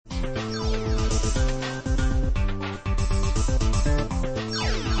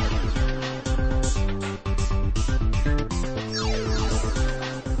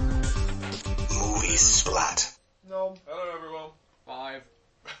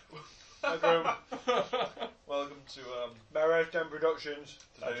Welcome. Welcto Merrowtown Productions.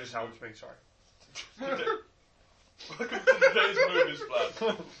 That Today's just helps me, sorry. welcome to today's movies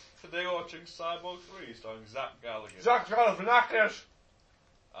plan. Today we're watching Cyborg 3 starring Zach Galligan Zach Galifianakis.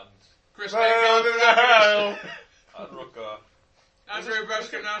 and Chris Well, Bacon. and Rutger. Andrew This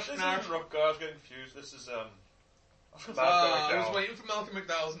Breskin isn't Rutger, I was getting confused. This is I was waiting for Malcolm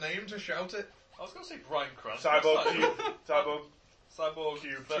McDowell's name to shout it. I was going to say Bryan Cranston. Cyborg Cube. Cyborg. Cyborg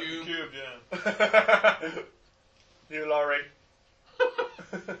Cube. Cube, yeah. Hugh Laurie.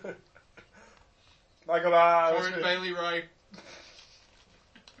 Michael Myers. Warren Bailey Wright.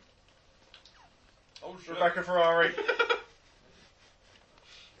 Oh shit. Rebecca Ferrari.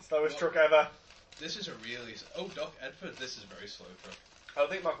 Slowest truck ever. This is a really... Oh, Doc Edford, this is very slow for... I don't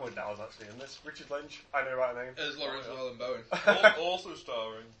think Michael McDowell's actually in this. Richard Lynch. I know that name. As Lawrence Llewellyn Bowen. Also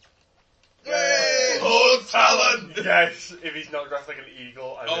starring. Yay! Lord Talon! Yes, if he's not dressed like an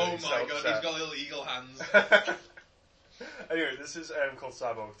eagle. I'm Oh really my so god, upset. he's got little eagle hands. Anyway, this is called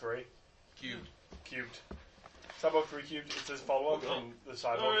Cyborg 3. Cubed. Cyborg 3 Cubed. It's his follow-up from the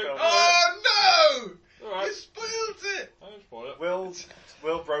Cyborg Alright. film. Oh no! Alright. You spoiled it! I didn't spoil it.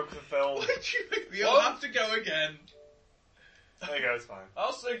 Will broke the film. Why'd you make me all have to go again? There you go, it's fine.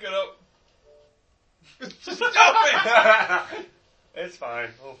 I'll sync it up. Stop it! It's fine,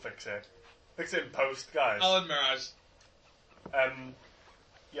 we'll fix it. Fix it in post, guys. Alan Mirage.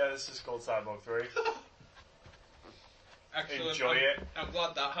 Yeah, this is called Cyborg 3. Excellent. Enjoy it. I'm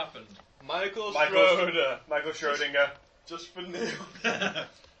glad that happened. Michael Michael Schroeder. Michael Schrodinger. Just for Neil.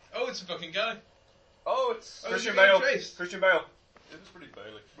 Oh, it's a fucking guy. Oh, it's... Oh, Christian you're being Bale. chased. Christian Bale. It is pretty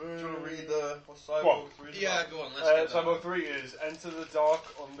Bailey. Do you want to read what Go on. Cyborg 3 is Yeah, about? go on, let's get that. Cyborg 3 is enter the dark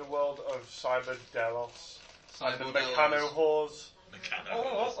underworld of Cyber Delos. And the Cyborg Meccano Delos. whores.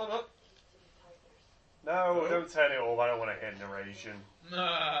 Oh, no. No, don't turn it off, I don't want to hear narration.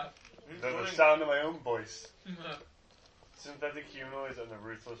 Nah. The sound of my own voice. Synthetic humanoids and the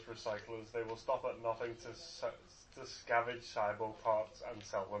ruthless recyclers, they will stop at nothing to scavenge cyborg parts and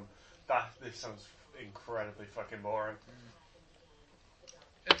sell them. This sounds incredibly fucking boring.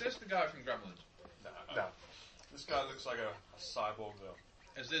 Is this the guy from Gremlins? No. This guy looks like a cyborg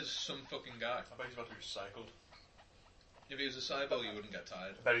though. Is this some fucking guy? I bet he's about to be recycled. If he was a cyborg, you wouldn't get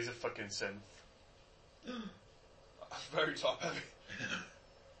tired. I bet he's a fucking synth. Very top heavy.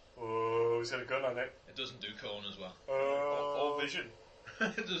 Oh, he's got a gun on it. It doesn't do corners well. Oh, Or vision.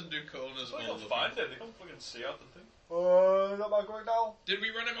 It doesn't do corners Well, well. you'll find it. They can't fucking see out the thing. Oh, is that Michael McDowell? Did we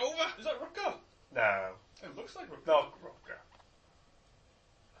run him over? Is that Rutger? No. It looks like Rutger. No, Rocker.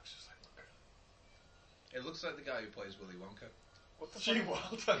 Looks just like Rutger. It looks like the guy who plays Willy Wonka. What the Gene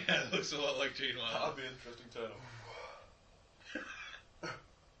fuck? Wilder. Yeah, it looks a lot like Gene That'd Wilder. be an interesting turn.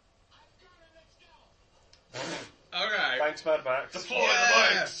 Alright. Thanks, Mad Max. Deploy Yeah.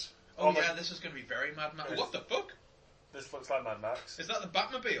 the bikes! Oh Oh my- yeah, this is going to be very Mad Max. What the fuck? This looks like Mad Max. Is that the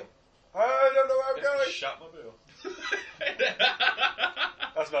Batmobile? I don't know where I'm It's going. the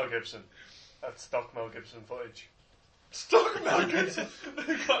Shatmobile. That's Mel Gibson. That's stock Mel Gibson footage. Stock Mel Gibson.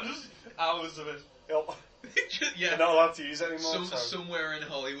 They've got just hours of it. Yep. Yeah. They're not allowed to use it anymore. so. Somewhere in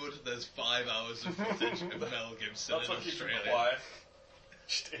Hollywood, there's 5 hours of footage of Mel Gibson That's in what keeps him Australia. quiet.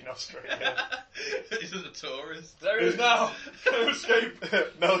 Just in Australia. He's a tourist. There he is now. Can you escape?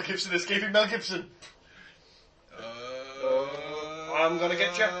 Mel Gibson escaping Mel Gibson. I'm gonna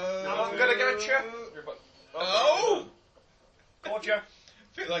get you. I'm gonna get you. You're about- Oh! Caught you. I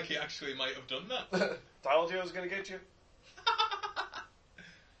feel like he actually might have done that. Told you I was gonna get you.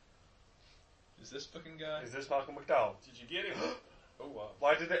 Is this fucking guy? Is this Malcolm McDowell? Did you get him? Oh wow.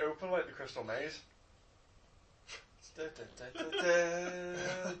 Why did it open like the Crystal Maze?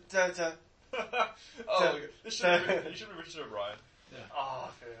 Oh, this should have been, you should have been Richard O'Brien.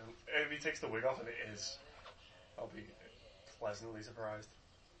 Oh, if he takes the wig off, and it is, I'll be pleasantly surprised.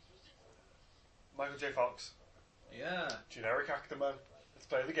 Michael J. Fox, Yeah. generic actor man. Let's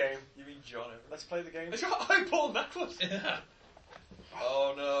play the game. You mean John Everett? Let's play the game. It's got an eyeball necklace. Yeah.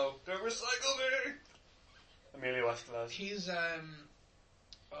 Oh no! Don't recycle me. Amelia Westerlez. He's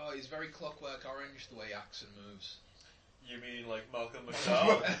very Clockwork Orange the way he acts and moves. You mean like Malcolm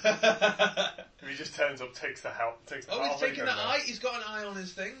McDowell? If he just turns up, takes the help, takes the Oh, help, he's taking the eye. He's got an eye on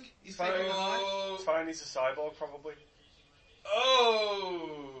his thing. He's Fine. taking an eye. It's fine, he's a cyborg, probably.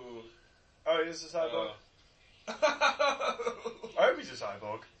 Oh. Oh, he is a cyborg. Oh. I hope he's a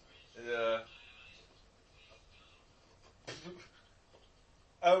cyborg. Yeah.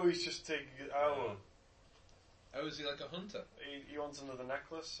 Oh, he's just taking it. Oh, Oh, is he like a hunter? he wants another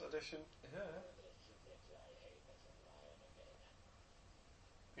necklace edition. Yeah.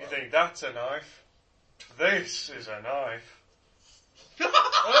 You think that's a knife? This is a knife.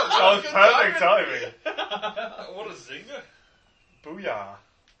 Oh That was perfect timing. What a zinger. Booyah.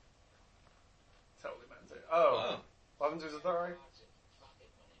 Totally meant it. Oh. Lavender, is that right?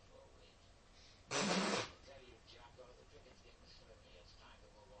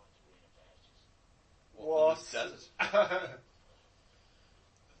 What? Desert.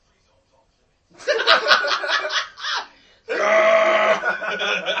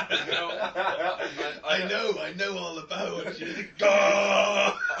 I know all about you.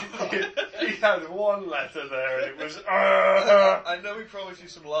 He had one letter there and it was I know we promised you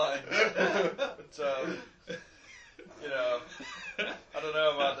some lines, but you know, I don't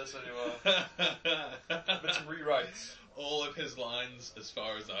know about this anymore. But some rewrites. All of his lines, as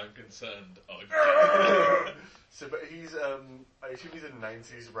far as I'm concerned, are So, but he's, I assume he's a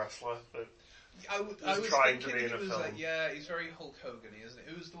 90s wrestler, but I was trying to thinking be in a he was film. like, yeah, he's very Hulk Hogan-y, isn't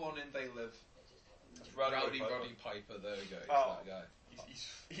he? Who's the one in They Live? Roddy Piper. There we go. He's that guy.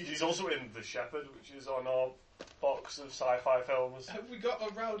 He's also in The Shepherd, which is on our box of sci-fi films. Have we got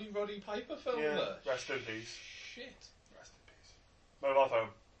a Roddy Piper film there? Rest in peace. Shit. Rest in peace. Mobile phone.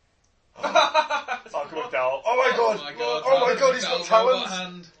 Malcolm McDowell. Oh my god! Oh my god, he's got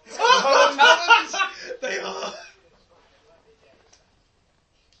talons! He's got talons! They are!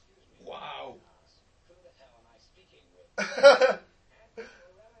 Wow.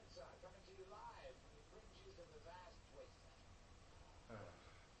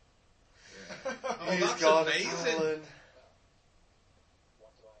 Oh, He's that's got amazing. talent.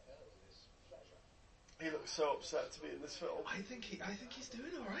 He looks so upset to be in this film. I think he's doing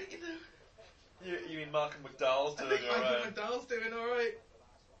alright, you know. You mean Malcolm McDowell's I doing think alright? Malcolm McDowell's doing alright.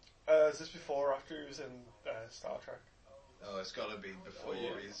 Is this before or after he was in Star Trek? Oh, it's gotta be before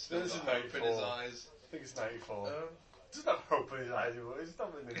he's still This is got hope in his 94. eyes. I think it's 94. Doesn't have hope in his eyes anymore. He's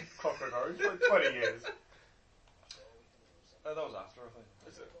not been in Clockwork Orange for like 20 years. That was after, I think.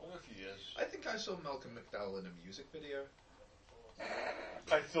 Is it? Only a few years. I think I saw Malcolm McDowell in a music video.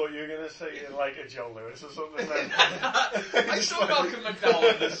 I thought you were going to say like a John Lewis or something then. I saw Malcolm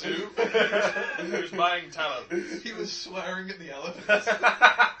McDowell in the zoo. He was buying talent. He was swearing at the elephants.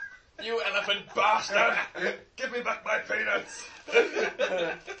 You elephant bastard! Give me back my peanuts!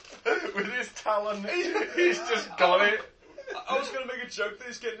 With his talon, he's just got it. I was going to make a joke that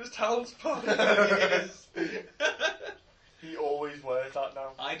he's getting his talons pumped. He always wears that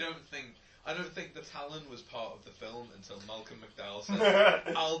now. I don't think the Talon was part of the film until Malcolm McDowell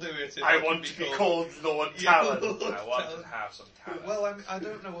said, "I'll do it." If I can want to be called called Lord Yeah, Talon. Lord I want Talon. to have some talent. Well, I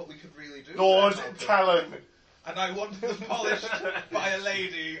don't know what we could really do. Lord with Malcolm. Talon. And I want them polished by a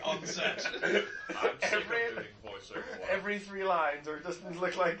lady on set. I'm sick of doing voiceover work. Every 3 lines, or it doesn't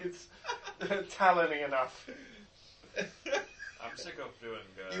look like it's talony enough. I'm sick of doing...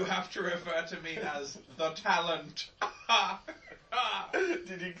 You have to refer to me as the talent.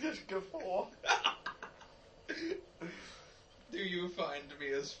 Did you just go for? Do you find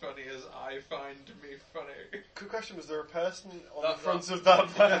me as funny as I find me funny? Good question, was there a person on That- the front of that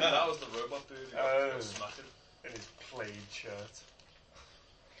van? That was the robot dude who got smacking. In his plaid shirt.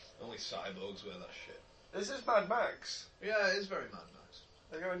 Only cyborgs wear that shit. This is Mad Max. Yeah, it is very Mad Max.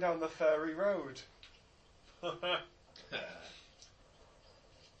 They're going down the fairy road.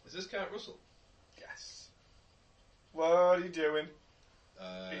 Is this Kurt Russell? Yes. What are you doing?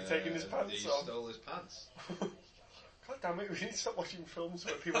 He's taking his pants He off. stole his pants. God damn it, we need to stop watching films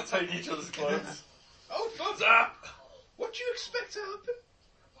where people take each other's clothes. Oh, fuck that! What do you expect to happen?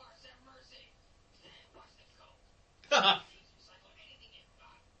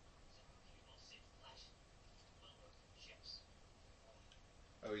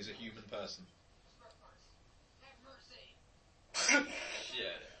 Oh, he's a human person.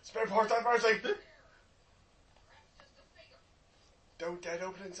 Yeah. Spare parts, have mercy! Don't dead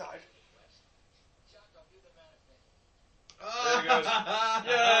open inside. There he goes.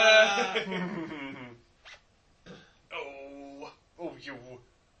 Yeah! Oh, you.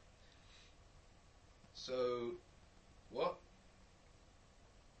 So, what?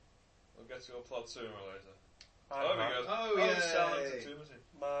 We'll get to a plot sooner or later. Mad Oh, there Max. he goes. Oh, he's yay. selling to Timothy.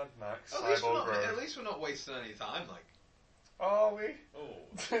 Mad Max. At least, Cyborg Road. at least we're not wasting any time, like. Are we? Oh.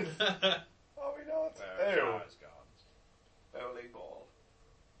 Are we not? There, Ew. Charles gone. Bowling ball.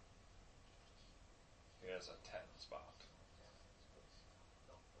 Here's a 10 spot.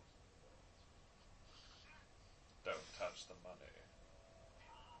 Don't touch the money.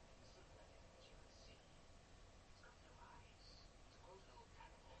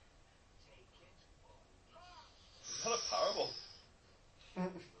 Is that a parable?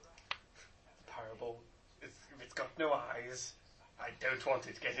 Parable. If it's got no eyes, I don't want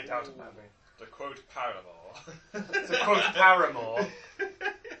it. Get it out of my way. To quote Paramore. To quote Paramore.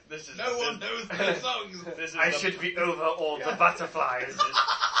 This is No one knows the songs. I should be over all the butterflies.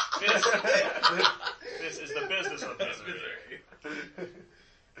 This is the business of misery.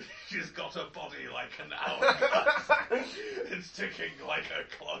 She's got a body like an hourglass. It's ticking like a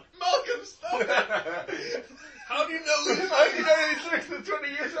clock. Malcolm, stop it! How do you know this? How do you know these lyrics are 20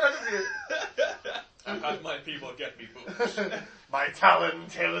 years out of you? I've had my people get me boobs. My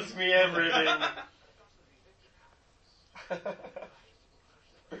talent tells me everything.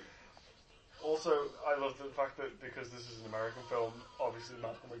 Also, I love the fact that because this is an American film, obviously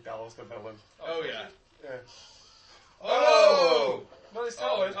Malcolm McDowell's the villain. Oh, yeah. Yeah. Oh! No, it's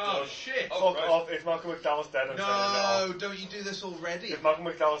Talbot. Oh, shit. Fuck off. If Malcolm McDowell's dead, I'm turning it off. No, don't you do this already? If Malcolm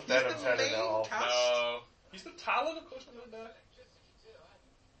McDowell's dead, I'm He's the turning it main off. cast. No. He's the talent, of course, not there.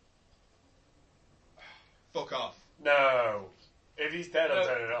 Fuck off. No. If he's dead, I'm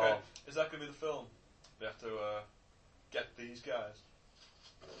turning it okay. off. Is that going to be the film? They have to get these guys.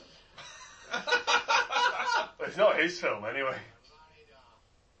 It's not his film, anyway.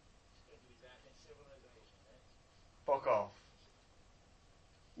 Fuck off.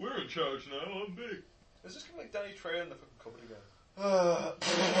 We're in charge now, I'm big. Is this going to make Danny Trejo in the fucking Company guy?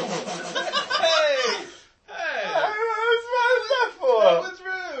 Hey! Hey! What's that for? That was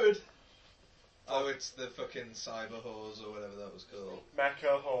rude! Oh, it's the fucking cyber whores or whatever that was called.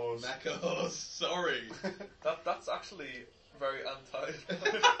 Mecha horse. Mecha whores, sorry. That's actually very anti.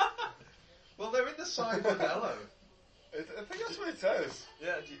 Well, they're in the cyber mellow. I think that's what it says.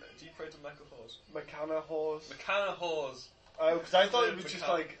 Yeah, do you pray to Mecha Horse? Mechana horse. Mechana Horse. Oh, because I thought it was just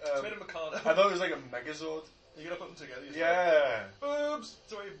like... it's made of Meccano. I thought it was like a Megazord. You gotta put them together. Yeah. Boobs!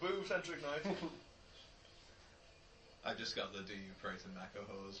 It's a very boob-centric night. I just got the do you pray to Mecha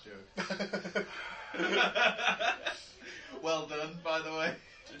whores joke. Well done, by the way.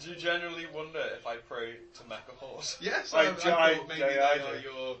 Did you genuinely wonder if I pray to Mecha Horse? Yes, I I thought maybe they I are do.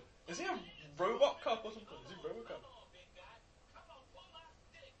 your... Is he a robot cop or something? Is he Robocop?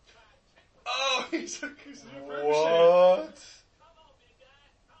 Oh, he's a What?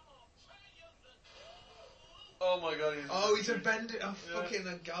 Oh my god, he's a bandit. Oh, Yeah. fucking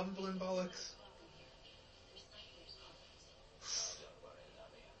a gambling bollocks.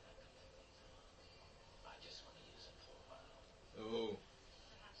 Oh.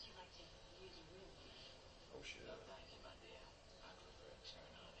 Oh shit.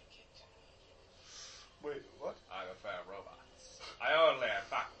 Wait, what? I prefer robots. I only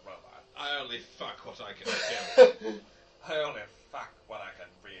fuck robots. I only fuck what I can kill. I only fuck what I can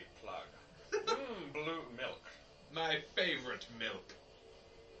replug. Blue milk. My favourite milk.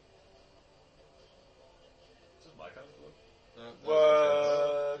 This is my kind of look.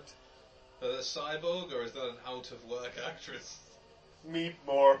 What? A cyborg, or is that an out-of-work actress? Meat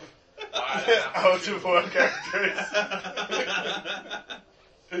Morb. Out of work actress.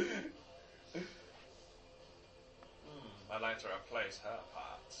 I'd like to replace her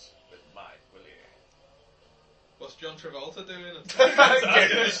parts with my Willie. What's John Travolta doing?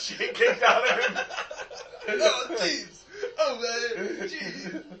 Getting the shit kicked out of him. Oh, jeez! Oh, man!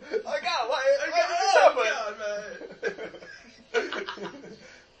 Jeez! Oh, God, man! I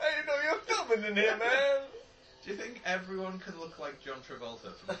didn't know you were filming in here, man. Do you think everyone could look like John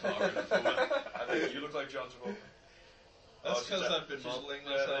Travolta from far enough away? I think you look like John Travolta. That's because I've been modelling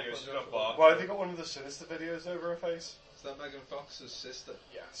there myself. you go, on she's John got Travolta. bar. Well, have you got one of the Sinister videos over her face? Is that Megan Fox's sister?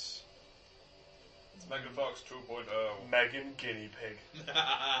 Yes. It's Megan Fox 2.0. Megan Guinea Pig.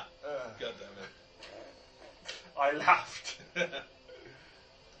 God damn it. I laughed. You're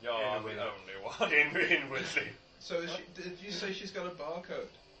the Inwardly. only one. Inwardly. So is she, did you say she's got a barcode?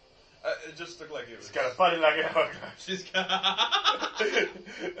 It just looked like it was. She's got a body like a hourglass. She's got And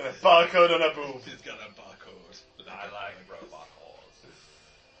a barcode on her boob. She's got a barcode. I like robot horse.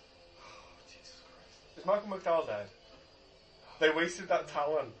 Jesus Christ. Is Malcolm McDowell dead? They wasted that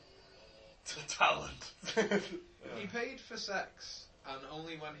talent. The talent. He paid for sex, and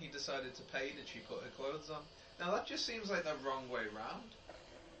only when he decided to pay did she put her clothes on. Now that just seems like the wrong way round.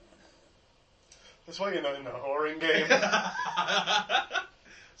 That's why you're not in the whoring game.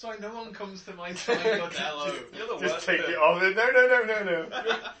 That's why no one comes to my side but hello. You're the Just worst. take bit. it off. No.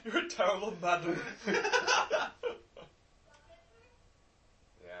 You're a terrible madam.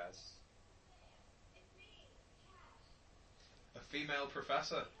 Yes. A female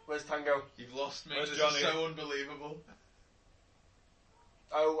professor. Where's Tango? You've lost me. Where's This Johnny? is so unbelievable.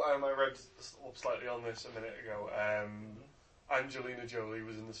 Oh, I read up slightly on this a minute ago. Angelina Jolie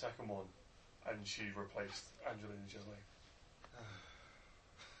was in the second one, and she replaced Angelina Jolie.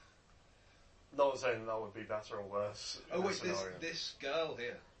 Not saying that would be better or worse. Oh in wait, scenario. this girl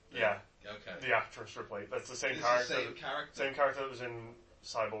here. Yeah, Okay. the actress replaced. That's the same This character. is the same character. Same character that was in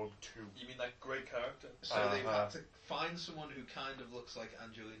Cyborg 2. You mean that great character? So they've had to find someone who kind of looks like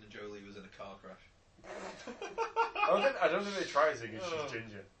Angelina Jolie was in a car crash. I don't think they tried it because she's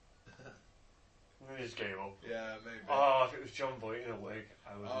ginger. And then they just gave up. Yeah, maybe. Oh, if it was John Voight in a wig,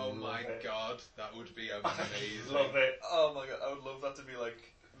 I would Oh love my it. god, that would be amazing. Love it. Oh my god, I would love that to be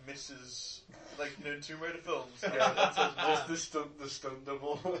like Mrs. Like, you know, in Tomb Raider films. Yeah, That says mom. just the stunt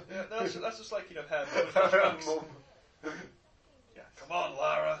double. Yeah, no, that's just like, you know, hair flashbacks. Mum. Yeah, come on,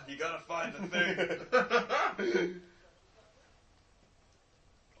 Lara, you gotta find the thing.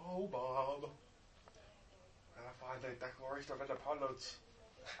 Oh, Bob. Gotta find the Declaration of Independence.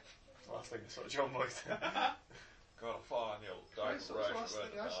 Last thing I saw John Voight. Gotta find the old That's the last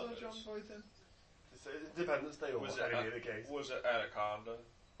Declaration thing I saw John of Voight in. It's Independence Day or Was it Enemy at the Gates? Was it Anaconda?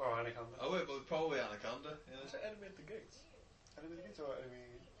 Or Anaconda? Oh wait, but probably Anaconda. Yeah. Was it Enemy at the Gates? Enemy at the Gates or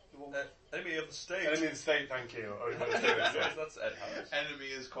Enemy... The one... Enemy of the State. Enemy of the State, thank you. Oh, That's Ed Harris. Enemy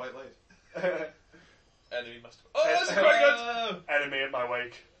is quite late. Enemy must have... Oh, that's pregnant! Enemy at my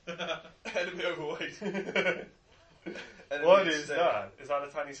wake. Enemy overweight. Enemy What at is stake. that? Is that a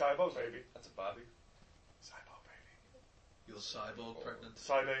tiny cyborg baby? That's a Barbie. Cyborg baby. You're cyborg pregnant.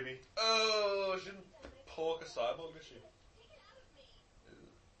 Cy baby. Oh, she didn't pork a cyborg, did she?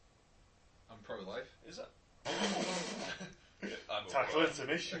 I'm pro-life. Is that? I'm Tackling alright. some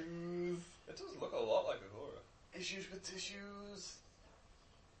issues. It does look a lot like Ahura. Issues with tissues.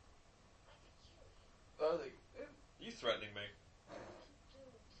 Oh, they... You threatening me?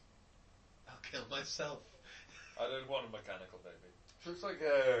 I'll kill myself. I don't want a mechanical baby. She looks like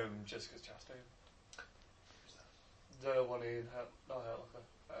Jessica Chastain. The one in not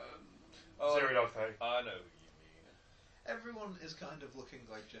Helllocker. Zero Dog 30. I know who you mean. Everyone is kind of looking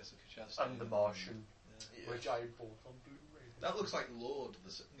like Jessica Chastain. And The Martian, Yeah. which I bought on Blu-ray. That looks like Lord,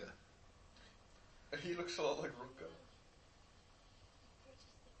 the singer. He looks a lot like Runko.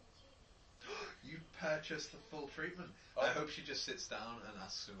 You purchased the full treatment. Oh. I hope she just sits down and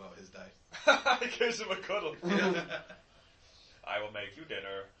asks him about his day. He gives him a cuddle. I will make you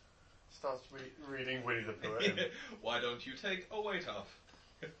dinner. Starts reading Winnie the Pooh. at him. Why don't you take a weight off?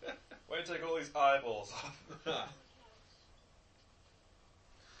 Wait to take all these eyeballs off.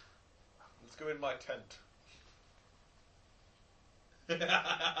 Let's go in my tent.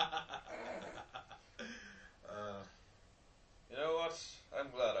 You know what? I'm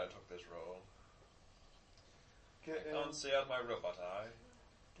glad I took this role. Get I can't see out my robot eye.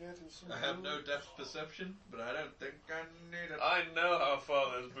 Get him some I have food. no depth perception, but I don't think I need it. I know how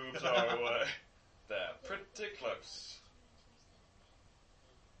far those boobs are away. They're pretty close.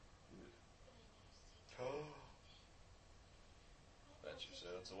 Bet you say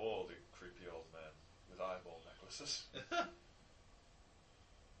that to all the creepy old men with eyeball necklaces.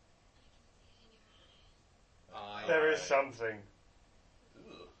 There is something.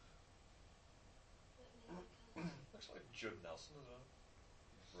 Ugh. Looks like Judd Nelson as well.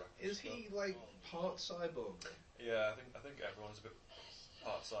 Reckless Is he like part cyborg? Yeah, I think everyone's a bit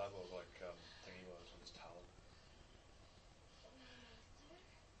part cyborg, like Thingy was with his talent.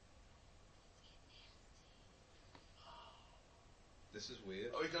 This is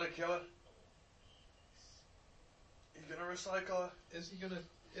weird. Oh, he's gonna kill her. He's gonna recycle her. Is he gonna?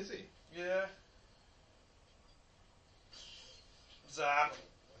 Is he? Yeah. Zap.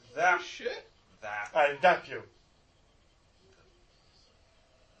 Zap. Shit. Zap. I dap you.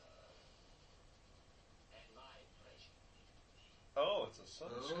 Oh, it's a sun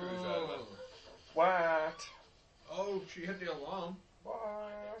screwdriver. What? Oh, she hit the alarm.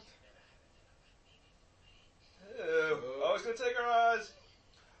 What? Ew. Oh, it's gonna take her eyes.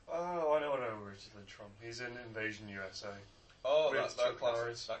 Oh, I know Richard Trump. He's in Invasion USA. Oh, With that Chuck classic,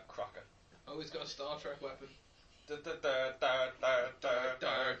 Norris. that cracker. Oh, he's got a Star Trek weapon. Oh,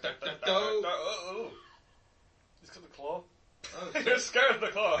 He's got the claw. Oh, you're scared of the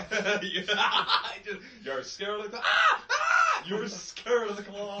claw. You're scared of the claw. Ah! Ah! You're scared of the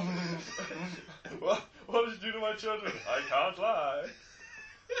claw. What did you do to my children? I can't lie.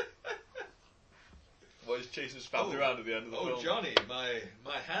 Well, he's chasing his family around at the end of the film. Oh, Johnny, my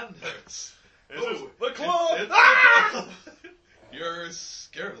hand hurts. Is this the claw? It's Ah! the claw. You're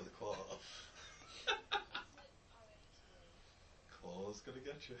scared of the claw. Claw's gonna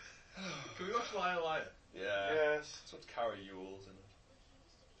get you. Can we watch Liar Liar? Yeah. Yes. That's what Carrie Ewell's in it.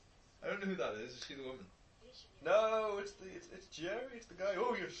 I don't know who that is. Is she the woman? No, it's Jerry. It's the guy.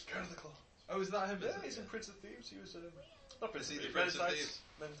 Oh, you're scared of the claw. Oh, is that him? Yeah, Is it? he's in Prince of Thieves. He was not Prince Is of he Thieves. the Prince Men in of Tights. Thieves?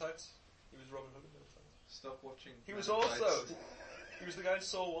 Men in Tights. He was Robin Hood in Men in Tights. Stop watching. He was Men in also. Tights. He was the guy in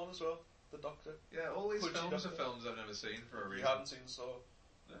Saw 1 as well. The Doctor. Yeah, all these Punchy films are Doctor. films I've never seen for a You reason. haven't seen Saw.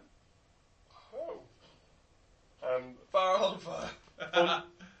 Oh. Fire on fire.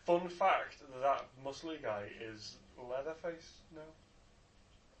 Fun fact: that muscly guy is Leatherface. No,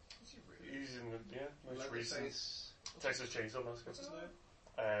 Is he really? he's in the most recent Leatherface. Texas Chainsaw Massacre. What's his name?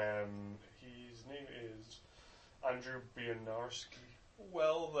 His name is Andrew Bianarski.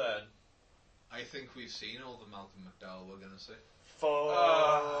 Well then. I think we've seen all the Malcolm McDowell we're going to see. Fuck.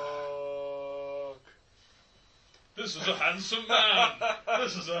 This is a handsome man.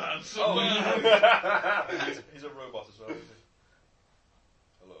 This is a handsome Oh, man. he's a robot as well, isn't he?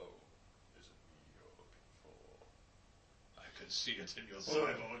 Hello. Is it me you're looking for? I can see it in your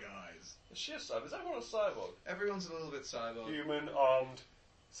cyborg eyes. Is she a cyborg? Is everyone a cyborg? Everyone's a little bit cyborg. Human armed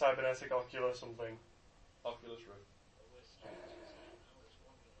cybernetic ocular something. Oculus Rift.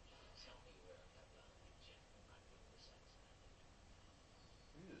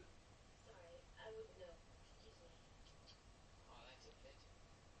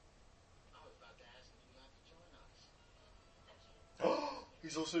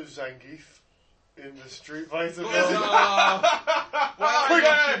 He's also Zangief in the Street Fighter Well, film. why are you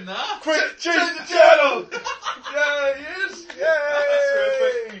watching that? Quick, change the channel! Yeah, he is!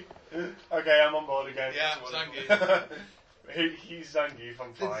 Yay! Okay, I'm on board again. Yeah, Zangief. He's Zangief,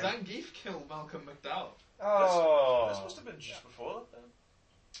 I'm Did fine. Zangief kill Malcolm McDowell? Oh. This must have been just before that then.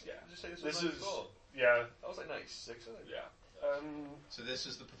 Yeah. Did you say this This was is 94? yeah. That was like 96, I think. Yeah. So this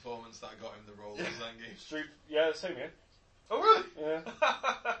is the performance that got him the role of Zangief. Street. Yeah, same year. Oh, really? Yeah.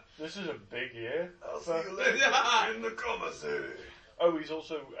 This is a big year. I'll for- see you later in the commissary. Oh, he's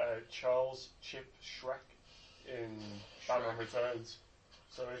also Charles Chip Shrek in Batman Returns.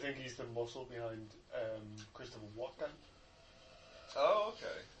 So I think he's the muscle behind Christopher Walken. Oh, okay.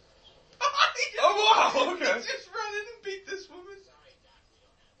 Oh, wow, okay. He just ran in and beat this woman.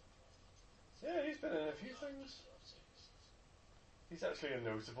 Yeah, he's been in a few things. He's actually a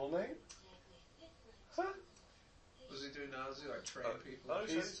notable name. Huh? Was he doing now? Is he like train people? Oh,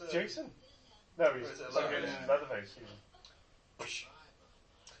 He's so it's, Jason. No, he's Or is it fucking Leatherface? Leatherface.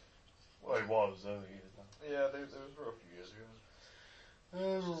 Well, he was, I think he is now. yeah, they were a few years ago.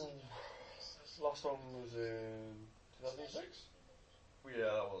 Last one was in 2006. Well,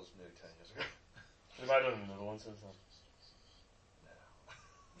 yeah, that was nearly 10 years ago. They might have done another one since then.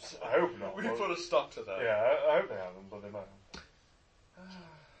 I hope not. We but- put a stop to that. Yeah, I hope they haven't, but they might have.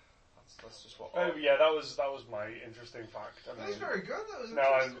 That's just what. Oh yeah, that was my interesting fact. I That was mean, very good. That was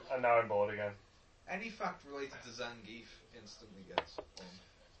now interesting. I'm bored again. Any fact related to Zangief instantly gets on.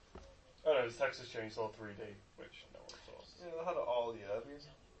 Oh no, it's Texas Chainsaw 3D, which no one saw. Yeah, they had it all year.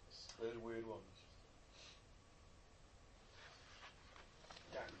 Those weird ones.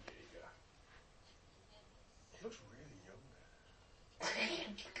 Gary Yeager. He looks really young.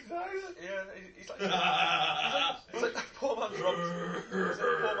 Yeah, He's like poor man's Robert. He's like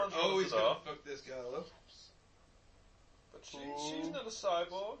poor man's Oh, he's gonna Robert. fuck this girl up. But she's not a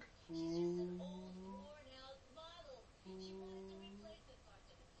cyborg.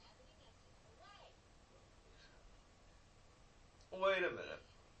 Wait a minute.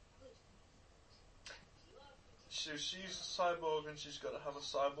 So she's a cyborg and she's gonna have a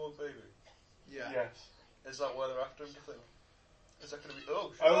cyborg baby. Yeah. Yes. Is that why they're after him, do you think? Is that gonna be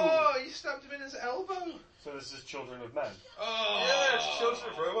Oh. Oh, you stabbed him in his elbow. So this is Children of Men. Oh. yeah, it's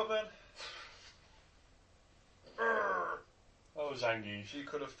Children of Robot Men. Oh, Zangief. She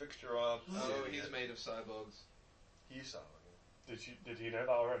could have fixed your arm. Oh, he's made of cyborgs. He's cyborg. Did he know that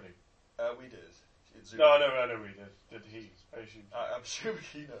already? We did. No, I know we did. Did he? I'm assuming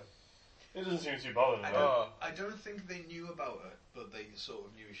he knows. It doesn't seem too bothered. I don't think they knew about her, but they sort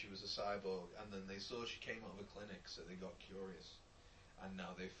of knew she was a cyborg, and then they saw she came out of a clinic, so they got curious. And now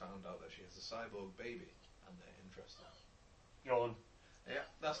they found out that she has a cyborg baby, and they're interested. Yawn. Yeah,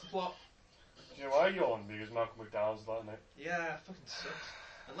 that's the plot. Do you know why I yawn? Because Malcolm McDowell's not in it. Yeah, fucking sucks.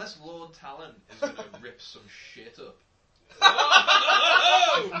 Unless Lord Talon is going to rip some shit up.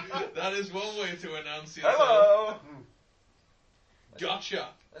 That is one way to announce yourself. Hello! Gotcha.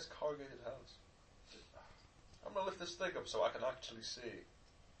 Nice corrugated house. I'm gonna lift this thing up so I can actually see.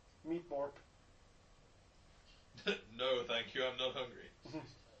 Meat Morp. No, thank you, I'm not hungry.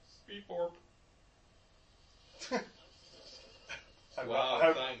 Beep borp.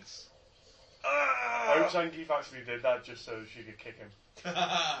 Wow, thanks. I hope Zangief actually did that just so she could kick him.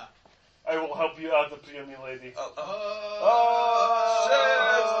 I will help you out, the peony lady.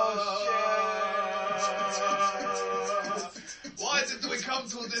 Why did we come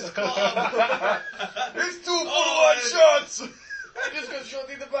to this club? It's too full of shots! I just got shot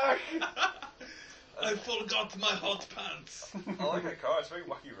in the back. I forgot my hot pants. I like that car, it's very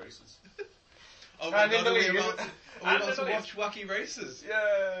wacky races. Oh my And in god, the are we lead. about to watch Wacky Races?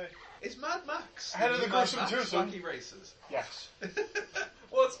 Yay! Is Mad Max Head of the new gruesome Mad Max twosome. wacky races? Yes.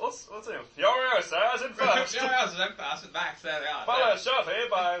 What's his name? Furiosa and fast. Yeah, so fast and Max, there they are. Followed shortly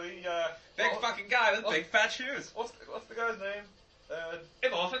by the Big fucking guy with big fat shoes. what's the guy's name?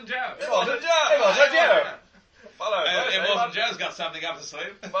 Immortan Joe. Immortan Joe. Followed Immortan Joe's got something up his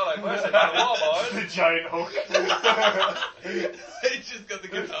sleeve. Followed firstly by the Warboys. The giant hook. He's just got the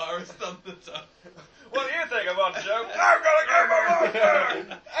guitarist on the top. What do you think, Immortan Joe? I'm gonna go my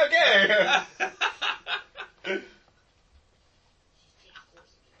monster. Okay.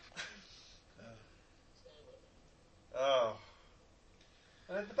 Oh.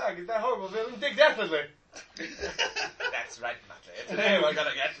 And at the back is that horrible villain, Dick Definitely. That's right, Matty. Today we're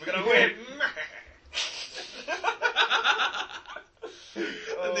gonna win.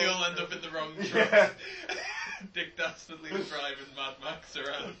 And they all end up in the wrong truck. Yeah. Dick Dastardly driving Mad Max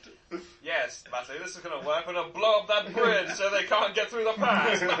around. Yes, Matty, this is gonna work. We're gonna blow up that bridge so they can't get through the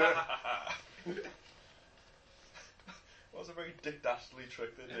pass. Was a very Dick Dastardly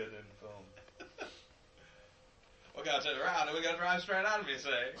trick they did in film. We're gonna turn around and we're gonna drive straight at him, you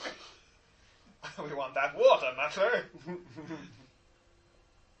see. We want that water, Matty.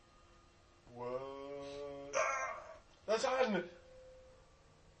 What? That's Anne.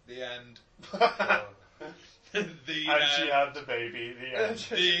 The end. Oh. The And she end. had the baby. The end.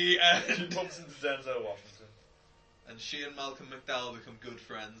 The She end. bumps into Denzel Washington. And she and Malcolm McDowell become good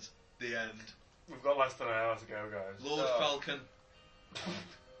friends. The end. We've got less than an hour to go, guys. Lord Oh. Falcon.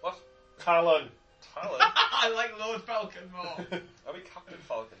 What? Talon. Talon? I like Lord Falcon more. Are we Captain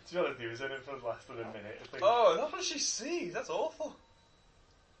Falcon? To be honest, he was in it for less than a minute. I think Oh, that's what she sees. That's awful.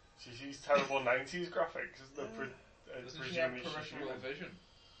 she sees terrible 90s graphics. Doesn't she have presumably peripheral should. vision?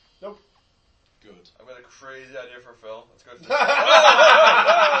 Nope. Good. I've got a crazy idea for a film. Let's go.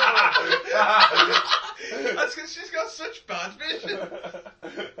 That's because she's got such bad vision.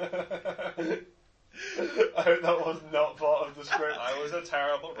 I hope that was not part of the script. I was a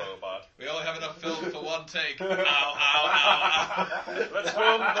terrible robot. We only have enough film for one take. Ow, ow, ow, ow. Let's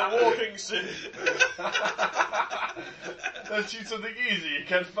film the walking scene. Let's shoot something easy. You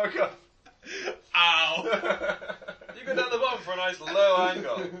can't fuck up. Ow. You go down the bottom for a nice low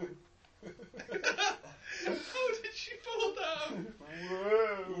angle. How did she fall down?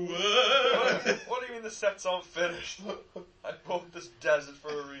 Whoa. Whoa. What do you mean the sets aren't finished? I bought this desert for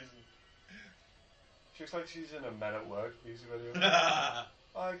a reason. She looks like she's in a Men at Work music video. I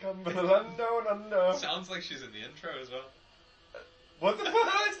come from the land down under. Sounds like she's in the intro as well. What the No,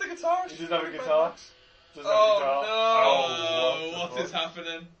 fuck? it's the guitar. He doesn't have a guitar. Doesn't have a Oh, guitar. no. Oh, What is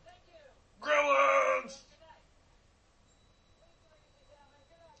happening? Gremlins!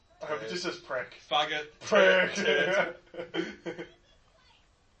 I hope it just says prick. Faggot. Prick.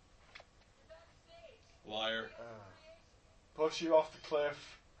 Liar. Push you off the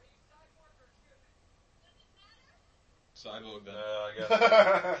cliff. Cyborg then. I guess.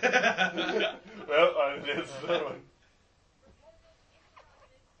 Well, I did that one.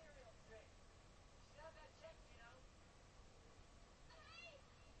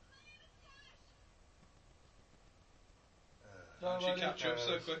 How'd she catch up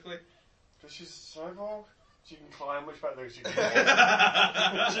so quickly? Because she's a cyborg. She can climb much better than she can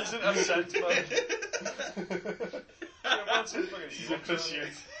walk. She's in ascent mode. She's in pursuit.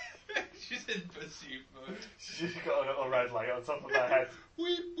 She's in pursuit mode. She's got a little red light on top of her head.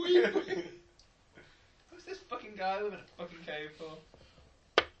 Weep, weep, weep. Who's this fucking guy living in a fucking cave for?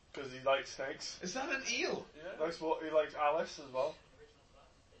 Because he likes snakes. Is that an eel? Yeah. He likes Alice as well.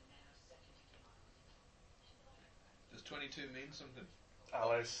 Does 22 mean something?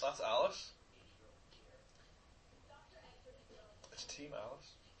 Alice. That's Alice. It's Team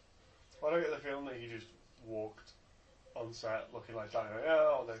Alice. Why do I get the feeling that he just walked on set looking like that? Yeah,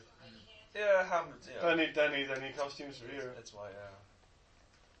 all day. Yeah, Hamlet. Yeah. Don't need any costumes for you. It's my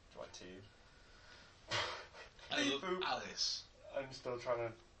team. I love Boop. Alice. I'm still trying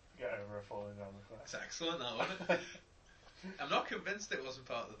to get over her falling down the That's cliff. excellent, that wasn't it? I'm not convinced it wasn't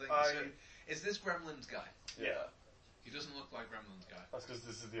part of the thing. I- So, is this Gremlins guy? Yeah. He doesn't look like Gremlins guy. That's because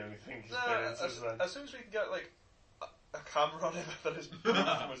this is the only thing he's No, been in since then. as soon as we can get like a camera on him that is moved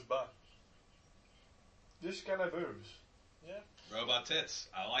from his back. Just kind of boobs. Yeah. Robot tits.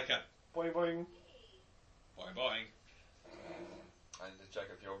 I like it. Boing boing. Boing boing. I need to check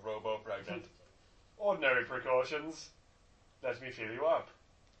if you're robo pregnant. Ordinary precautions. Let me feel you up.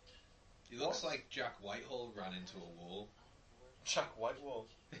 He looks like Jack Whitehall ran into a wall. Chuck Whitewall.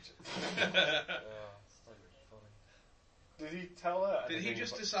 Did Yeah. It's not even funny. Did he tell her? he anything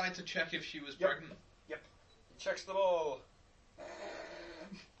just about- decide to check if she was Yep. pregnant? He checks them all. You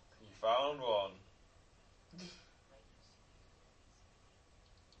found one.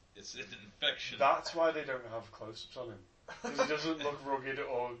 Yeah, It's an infection. That's why they don't have close-ups on him. Because he doesn't look rugged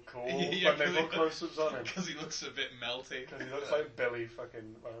or cool Yeah, when they 'cause put he- close-ups on him. Because he looks a bit melty. Because he looks like Billy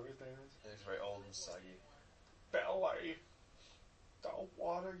fucking, whatever his name is. He's very old and saggy. Billy, don't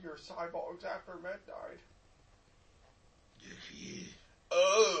water your cyborgs after midnight.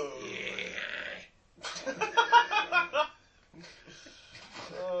 Oh!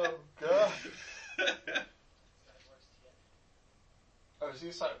 Oh, God. Oh, is he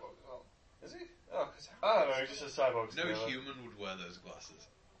a cyborg as well? Is he? Oh, because I don't know, he's just a cyborg. No together. human would wear those glasses.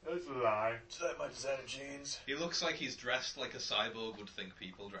 That's a lie. Is that my designer jeans? He looks like he's dressed like a cyborg would think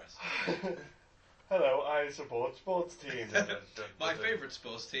people dress. Hello, I support sports teams. My favourite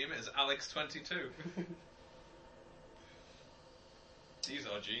sports team is Alex22. These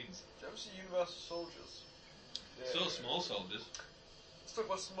are jeans. Did you ever see Universal Soldiers? So small soldiers. Let's talk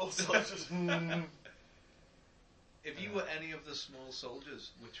about small soldiers. If you were any of the small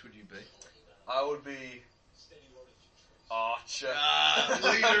soldiers, which would you be? I would be Archer. Ah,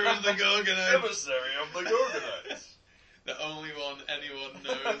 leader of the Gorgonites. Emissary of the Gorgonites. The only one anyone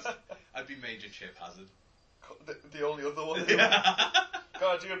knows. I'd be Major Chip Hazard. The only other one.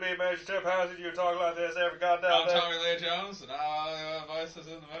 God, you could be Major Chip Hazard, you talk like this every goddamn I'm day. Tommy Lee Jones, and our voices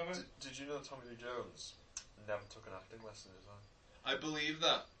in the movie. Did you know Tommy Lee Jones never took an acting lesson as well? I believe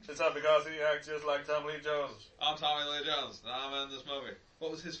that. Is that because he acts just like Tommy Lee Jones? I'm Tommy Lee Jones, and I'm in this movie.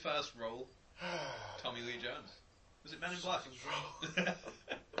 What was his first role? Tommy Lee Jones. Was it Men in Black?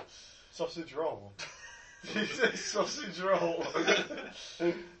 Sausage roll. He said sausage roll.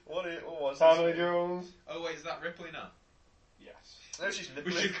 What was Tommy this? Jones. Oh wait, is that Ripley now? Yes. No, she's We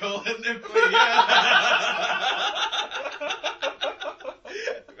nippling. should call it Ripley, yeah!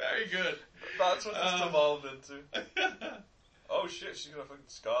 Very good. That's what this evolved into. Oh shit, she's got a fucking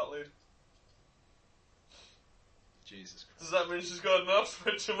scarlet lead. Jesus Christ. Does that mean she's got an off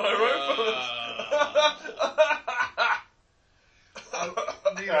switch in my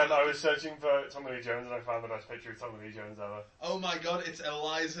And I was searching for Tommy Lee Jones and I found the best picture of Tommy Lee Jones ever. Oh my god, it's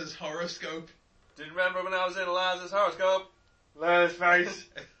Eliza's horoscope. Do you remember when I was in Eliza's horoscope? Learner's face.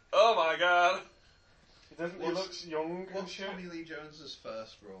 Oh my god. He doesn't. He What's- looks young and What's shit. Tommy Lee Jones's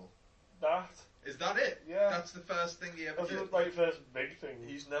first role? That. Is that it? Yeah. That's the first thing he ever That's did. his like first big thing.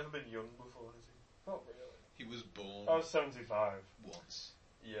 He's never been young before, has he? Not really. He was born I was 75. once.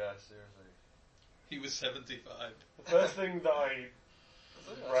 Yeah, seriously. He was 75. The first thing that I I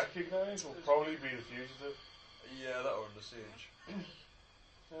think that's- recognise will probably be The Fugitive. Yeah, that or Under Siege.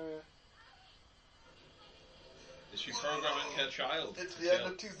 Oh, yeah. Is she programming her child? It's to the end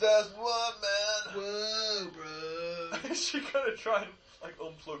kill? of 2001, man. Whoa, bro. Is she gonna try and like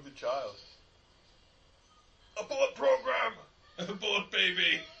unplug the child? Abort program. Abort,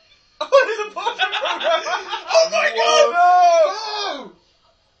 baby. What is abort program? Oh my god!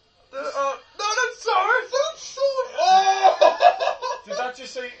 No! No, that's sorry. That's sorry. Oh! Did that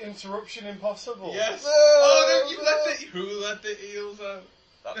just say interruption impossible? Yes. No, Oh no, you no. let the... Who let the eels out?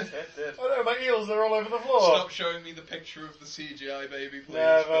 That kid did. Oh no, my eels are all over the floor. Stop showing me the picture of the CGI baby, please.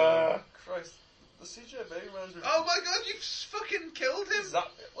 Never. Christ, the CGI baby man's. Oh my god, you fucking killed him! Is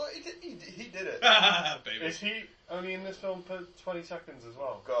that? Well, he did. He did it. Baby. Is he only in this film for 20 seconds as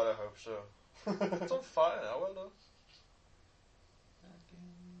well? God, I hope so. It's on fire now. Well done.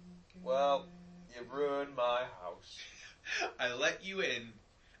 Well, you ruined my house. I let you in,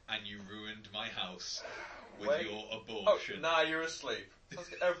 and you ruined my house with Wait. your Oh, abortion. now you're asleep. Let's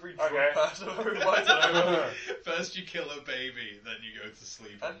get every drug Okay. pass I've ever invited over. First you kill a baby, then you go to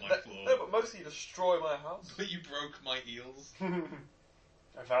sleep on And my floor. no, but mostly you destroy my house. But you broke my eels.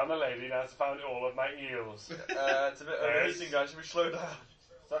 I found the lady, now I found all of my eels. Is It's a bit Yes. overheating, guys. Should we slow down?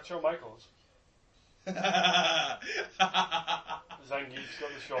 that Shawn Michaels? It Zangief's got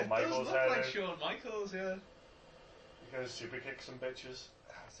the Shawn does Michaels look hair like now. Shawn Michaels, yeah. He's gonna super kick some bitches.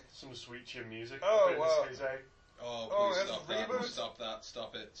 Some sweet chin music. Oh, a bit wow. Squeeze. Oh, Oh, please that's stop a that. reboot? Stop that.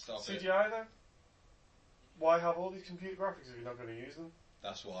 Stop it. Stop it. CGI then? Why have all these computer graphics if you're not going to use them?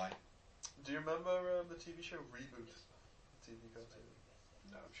 That's why. Do you remember the TV show Reboot? TV cartoon.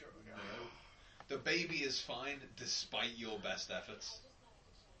 No, I'm sure we The baby is fine despite your best efforts.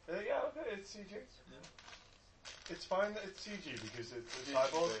 Yeah, okay, it's CG. Yeah. It's fine that it's CG because it's a CG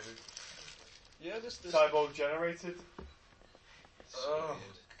cyborg. baby. Yeah, this. Cyborg generated. Oh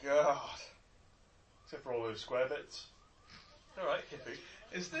God! Except for all those square bits. All right, hippie.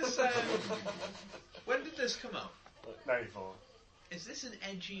 Is this, when did this come out? 94. Is this an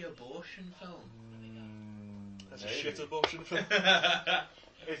edgy abortion film? That's Maybe. a shit abortion film.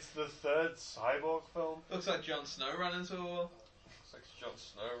 It's the third cyborg film. Looks like Jon Snow ran into a wall. It's like Jon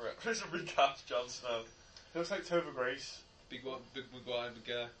Snow. Right? Please recast Jon Snow. It looks like Topher Grace Big Maguire, big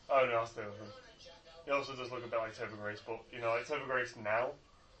guy. Oh no, that's the other one. He also does look a bit like Topher Grace, but like Topher Grace now,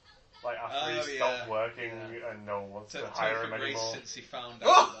 like after he stopped working and no one wants to hire him anymore. Since he found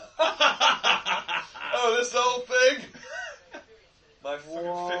out that. Oh, this old thing! My fucking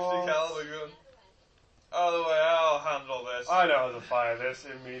 50 caliber gun. Out of the way, I'll handle this. I know how to fire this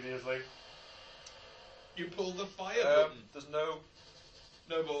immediately. You pulled the fire button. There's no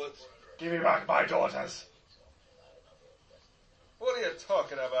bullets. Give me back my daughters. What are you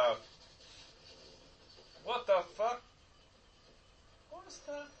talking about? What the fuck? What is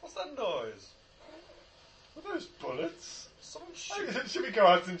that? What's that noise? What are those bullets? Someone's shooting. Should we go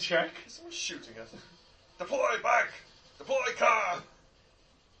out and check? Someone's shooting us. Deploy back! Deploy car!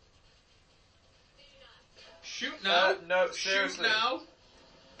 Shoot now! No, seriously. Shoot now!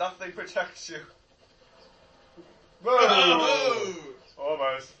 That thing protects you. Whoa! Oh!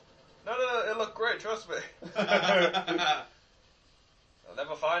 Almost. No, it'll look great, trust me. They'll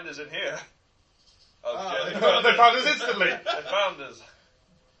never find us in here. Oh, shit. They found us instantly. They found us.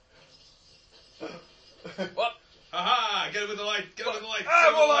 What? Haha! Get it with the light! Get it with the light!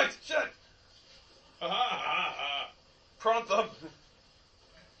 Ah, more light! Shit! Ha ha ha! Prompt them.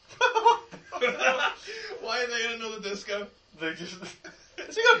 Why are they in another disco? They just.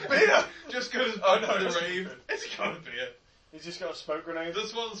 Has he got beer? Just go to no, the rave. It's got a beer. He's just got a smoke grenade.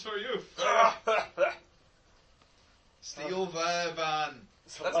 This one's for you. Steel Verban.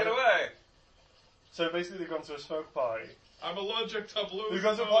 Let's get away. So basically, they've gone to a smoke party. I'm allergic to blue. They've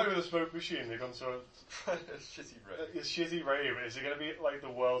gone to a party with a smoke machine. They've gone to Shitty rave. a shitty rave. Is it going to be like the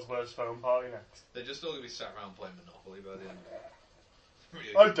world's worst phone party next? They're just all going to be sat around playing Monopoly by the end.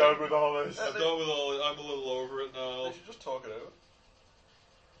 Really I'm done with all this. I'm done with all it. I'm a little over it now. They should just talk it over.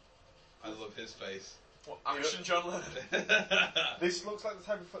 I love his face. What, action John Lennon? This looks like the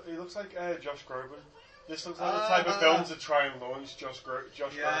type of. It looks like Josh Groban. This looks like the type of film to try and launch Josh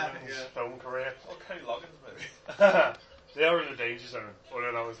Groban's film career. Or Kenny Loggins, maybe. They are in the danger zone.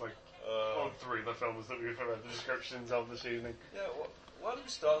 Although that was like on 3 of the films that we've read the descriptions of this evening. Yeah, why did we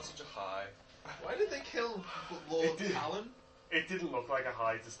start on such a high? Why did they kill Lord Talon? It didn't look like a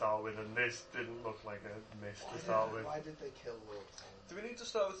high to start with, and this didn't look like a miss to start with. Why did they kill Lord Talon? Do we need to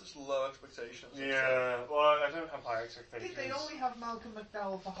start with such low expectations? Yeah, well, I don't have high expectations. Did they only have Malcolm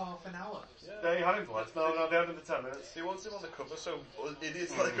McDowell for half an hour? Yeah. They had him for less. No, they had him for 10 minutes. He wants him on the cover, so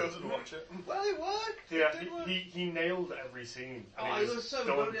idiots like us would watch it. Well, it worked. Yeah, he nailed every scene. Oh, he was so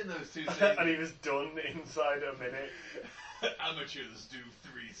done. good in those 2 scenes. And he was done inside a minute. Amateurs do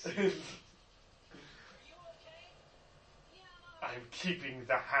 3 scenes. I'm keeping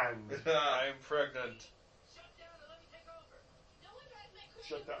the hand. I'm pregnant.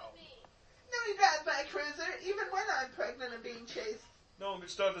 Shut down. Nobody drives my cruiser, even when I'm pregnant and being chased. No one can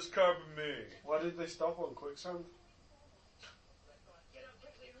start this car but me. Why did they stop on quicksand?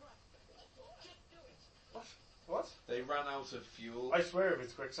 What? They ran out of fuel. I swear if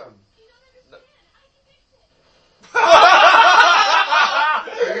it's quicksand. No.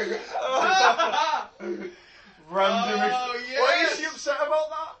 Random. Oh, Why is yes! she upset about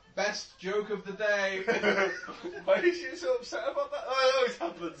that? Best joke of the day. Why is she so upset about that? Oh, it always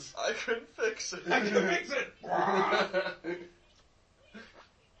happens. I couldn't fix it. I can fix it.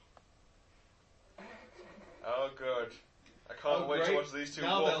 Oh, good. I can't wait to watch these two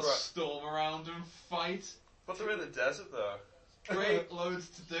now walk they'll around. storm around and fight. But they're in the desert, though. Great, loads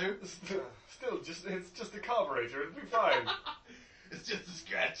to do. Still, it's just a carburetor. It'll be fine. It's just a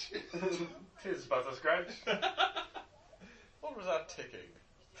scratch. Tis but a scratch. What was that ticking?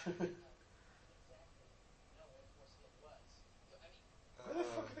 Where the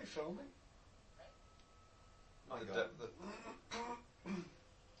fuck are they filming? My The God.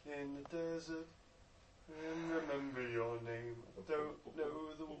 In the desert, and remember your name. Don't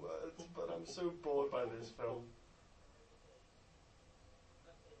know the words, but I'm so bored by this film.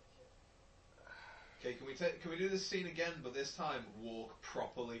 Okay, can we do this scene again, but this time walk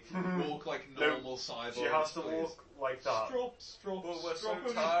properly. Walk like No, normal cyborgs. She has to please. walk like that. Strop. But we're so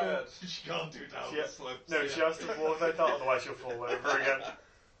strop, tired. strop. She can't do downward She- slopes. No, she has to walk like that, otherwise she'll fall over again.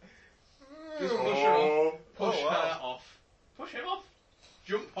 Just push her off. Push Oh, wow. her off. Push him off.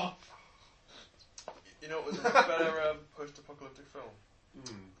 Jump off. You know, it was a much better post-apocalyptic film.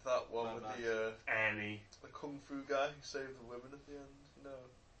 That one Mad with Max. the kung fu guy who saved the women at the end. You know,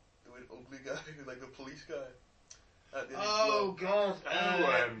 the weird ugly guy, like the police guy. At the end Oh, of God.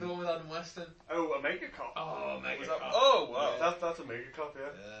 Oh, The one with Adam Weston. Oh, a Mega Cop. Oh, Was Mega that- Cop. oh, wow. That's a Mega Cop,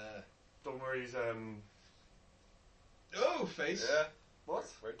 yeah. Don't worry, he's Oh, face. Yeah. what?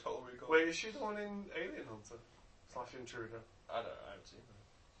 Very total recall. Wait, is she the one in Alien Hunter? / Intruder? I don't know, I haven't seen it.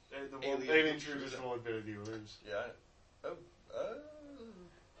 The one, Alien Alien Intruder. Intruder's the one with Billy Dee Williams. Yeah.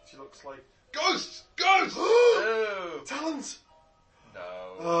 She looks like... Ghosts! Ghosts! Oh! Talons! No.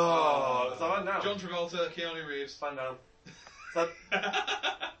 Oh, is that Van Damme? John Travolta, Keanu Reeves. Van Damme. Is that...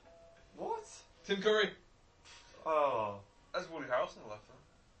 What? Tim Curry. Oh. That's Woody Harrelson left.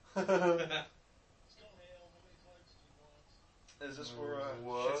 Is this where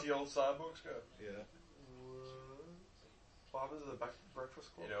What? shitty old cyborgs go? Yeah. What happens to the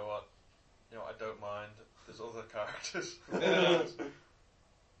Breakfast Club? You know what? I don't mind. There's other characters.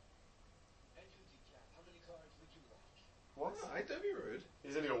 What? Hi, don't be rude.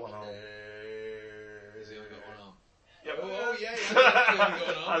 He's only got one arm. Has he only got one arm? Yep. Oh, yeah, yeah. What's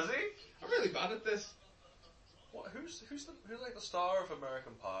going on? Has he? I'm really bad at this. What? Who's like the star of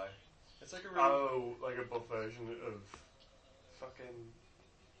American Pie? It's like a really Oh, like a buff version of fucking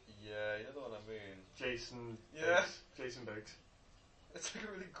yeah, you know the one I mean. Jason. Yeah. Biggs. Jason Biggs. It's like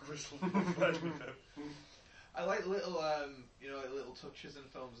a really grizzled buff version of him. I like little, like little touches in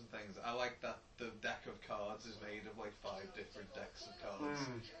films and things. I like that the deck of cards is made of like 5 different decks of cards.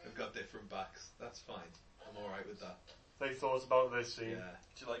 They've got different backs. That's fine. I'm alright with that. They thought about this scene. Yeah.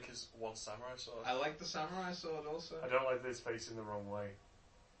 Do you like his one samurai sword? I like the samurai sword also. I don't like this facing the wrong way.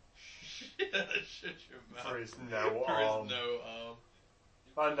 Shut your mouth. For his no For arm. his no arm.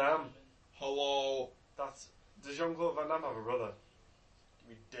 Van Damme. Hello. That's. Does Jean-Claude Van Damme have a brother? Give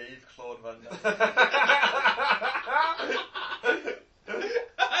me Dave Claude Van Damme.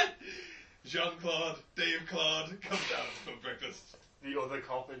 Jean-Claude, Dave Claude, come down for breakfast. The other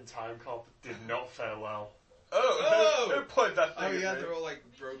cop in Time Cop did not fare well. Oh! Who played that thing? Oh yeah, at me? they're all like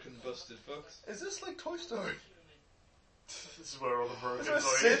broken, busted fucks. Is this like Toy Story? This is where all the broken Is there a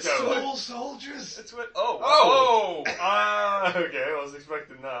toys Sid go. Soul soldiers. It's with oh Oh! Ah, okay, I was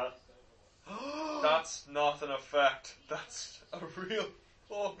expecting that. That's not an effect. That's a real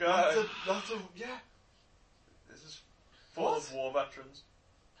poor guy. That's a, yeah. This is full What? of war veterans.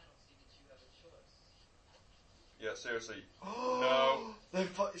 Yeah, seriously. No.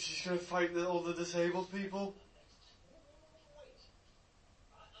 She's gonna fight all the disabled people.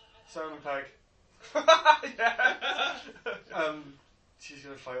 Simon Pegg. yeah. She's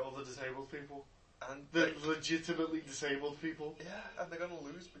gonna fight all the disabled people. And The legitimately disabled people. yeah, and they're gonna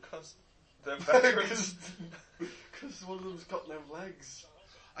lose because they're veterans. Because one of them's got no legs.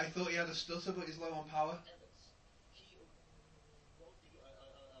 I thought he had a stutter, but he's low on power.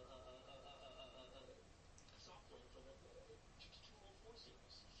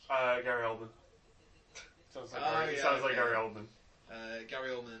 Gary Oldman. Sounds like, Oh, Gary, yeah, sounds like okay. Gary Oldman. Gary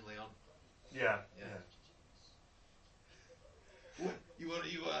Oldman and Leon. Yeah.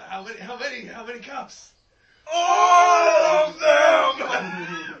 How many cups? All of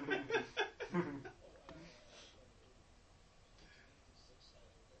them!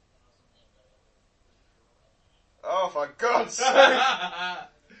 Oh, for God's sake!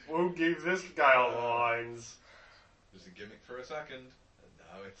 Won't give this guy all the lines. It was a gimmick for a second, and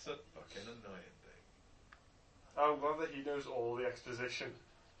now it's a fucking annoying thing. I'm glad that he knows all the exposition.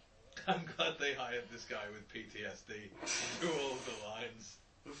 I'm glad they hired this guy with PTSD to do all the lines.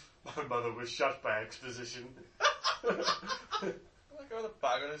 My mother was shot by exposition. Like with a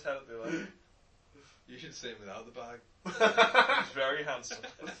bag on his head at the end. You should see him without the bag. He's very handsome.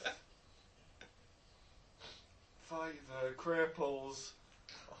 Fight the cripples.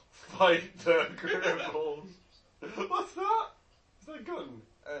 Fight the cripples. What's that? Is that a gun?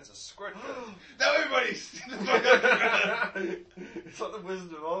 It's a squid gun. Now everybody, see the fuck up. It's like the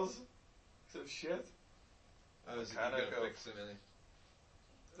Wizard of Oz. Except shit. I was Kinda gonna go. fix him, innit?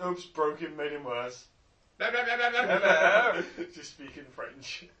 Oops, broken, made him worse. Blah, blah, blah, blah, blah, blah. Just speaking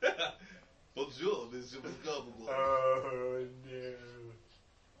French. Bonjour, monsieur Blah. Oh no.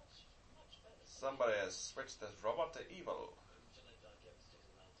 Somebody has switched this robot to evil.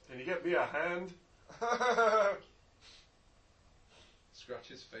 Can you get me a hand? Scratch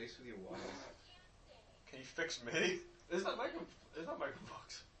his face with your wires. Can you fix me? Is that Michael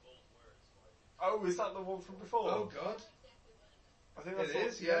Fox? Oh, is that the one from before? Oh god. I think that's It what-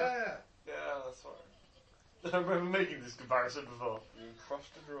 is, yeah. Yeah, that's right. I remember making this comparison before. You crossed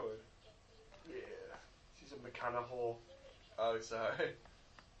a droid. Yeah. She's a mechana whore. Oh, sorry.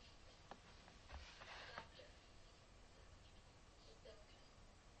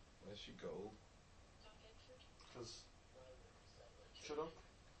 Where's she gold? Because. Shut up.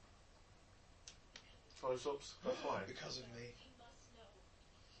 Close ups, that's why. Because of me.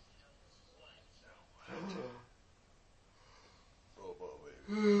 Robo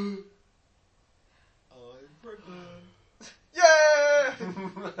baby. I'm pregnant.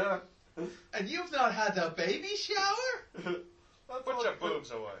 Yeah! And you've not had a baby shower? Put your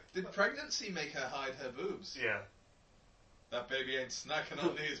boobs away. Did pregnancy make her hide her boobs? Yeah. That baby ain't snacking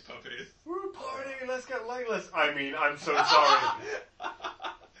on these puppies. We're partying, let's get legless. I mean, I'm so sorry.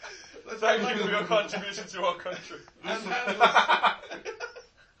 Thank you for your contribution to our country. And handless.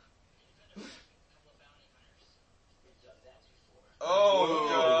 Oh,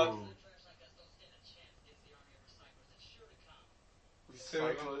 God.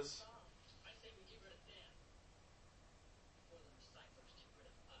 Recyclers.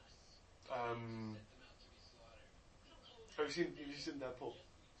 Have you seen Deadpool?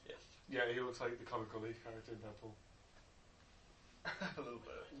 Yes. Yeah, he looks like the comic relief character in Deadpool. A little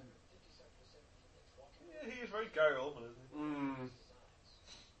bit. Yeah, he is very Gary Oldman, isn't he? Mm.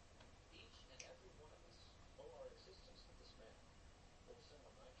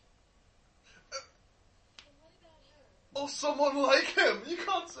 Or someone like him. You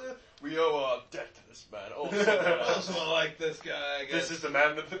can't say we owe our debt to this man. Or someone Or else. someone like this guy, I guess. This is the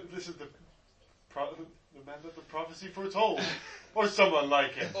man that the man that the prophecy foretold, or someone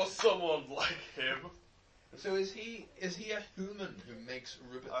like him. Or someone like him. So is he a human who makes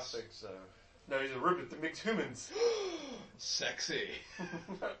ribbits? I think so. No, he's a ribbit that makes humans. Sexy.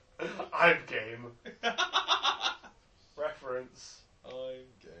 I'm game. Reference. I'm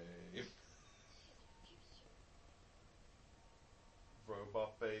gay.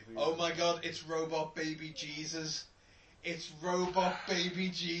 Robot baby. Oh my god, it's Robot Baby Jesus. It's Robot Baby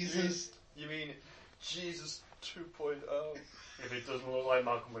Jesus. You mean Jesus 2.0? If it doesn't look like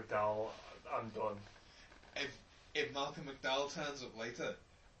Malcolm McDowell, I'm done. If Malcolm McDowell turns up later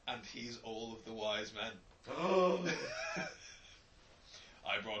and he's all of the wise men.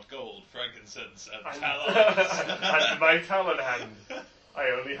 I brought gold, frankincense, and talents. And my talent hand.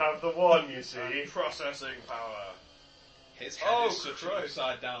 I only have the one, you see. Processing power. His head is such an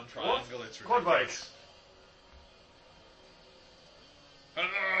upside down triangle, it's Quad ridiculous.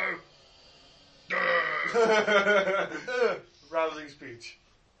 Hello! Rousing speech.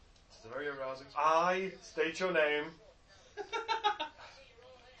 It's a very arousing speech. I state your name.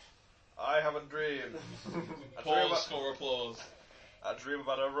 I have a dream. Pause for applause. I dream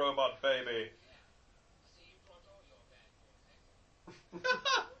about a robot baby.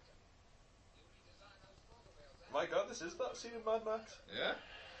 My god, this is that scene in Mad Max? Yeah?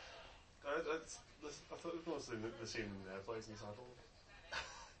 I thought it was mostly the scene in the Airplanes and Saddle.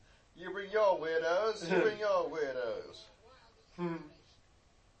 You bring your weirdos, you bring your weirdos.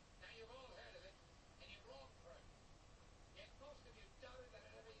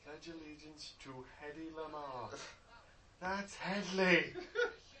 Pledge allegiance to Hedy Lamar. That's Headley.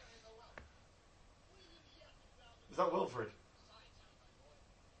 Is that Wilfred?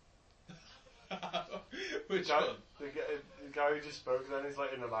 Which Guy- one? The guy who just spoke then, he's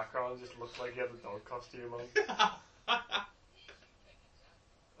like in the background, just looks like he had a dog costume on.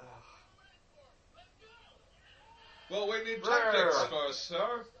 Well, we need tactics first,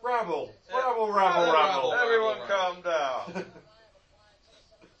 sir. Rabble! Yeah. Rabble, rabble, rabble! Everyone Rabble. calm down.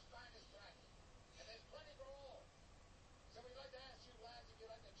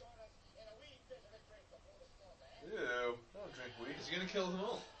 Ew, don't drink weed. Is he going to kill them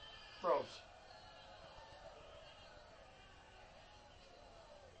all? Robs.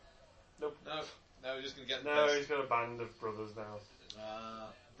 Nope. No. No, we're just going to get No, pissed. he's got a band of brothers now.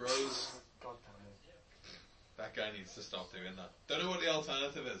 Bros. God damn it. That guy needs to stop doing that. Don't know what the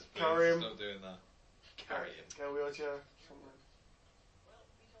alternative is, but Carry he him. needs to stop doing that. Carry him. Get a wheelchair. Something.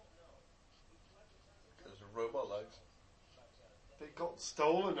 There's a robot legs. They got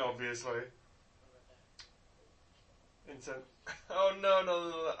stolen, obviously. Into Oh no,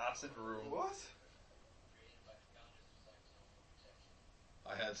 the acid room. what?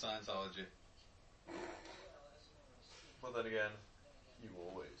 I had Scientology. But then again, you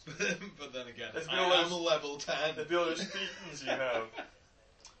always. But then again, Let's be I honest. am a level 10. The biggest Thetans you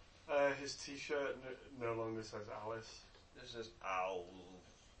have. His T-shirt no longer says Alice. This is owl.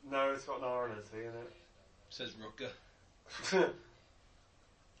 No, it's got an R and a T in it. Says Rutger.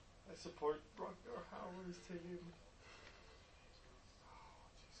 I support Rutger Hauer's team. Oh,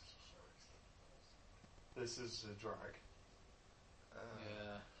 Jesus Christ. This is a drag.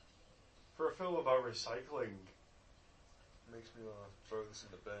 Yeah. For a film about recycling. Makes me want to throw this in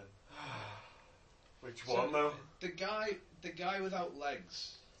the bin. Which one, though? The guy without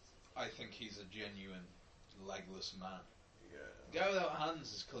legs, I think he's a genuine legless man. Yeah. The guy without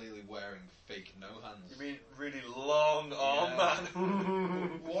hands is clearly wearing fake no hands. You mean really long arm, Yeah.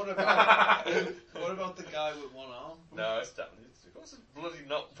 man? What about the guy with one arm? No, it's definitely. It's bloody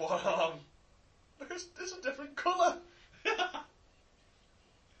not one arm. It's a different colour.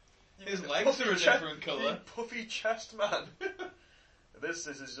 His legs are a different colour. Puffy chest man. This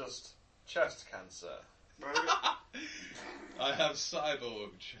is just chest cancer. I have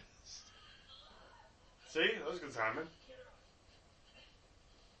cyborg chest. See, that was good timing.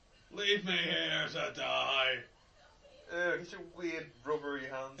 Leave me here to die. Ew, get your weird rubbery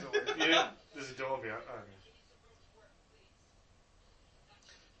hands away. Yeah, there's a door behind. Oh, okay.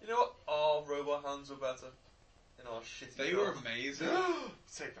 You know what? Our robot hands were better. In our shitty They car. were amazing.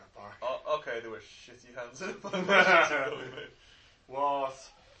 Take that back. Oh, okay, they were shitty hands. What?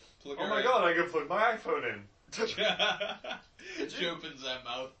 Plug Oh her my in. god, I can plug my iPhone in. She opens her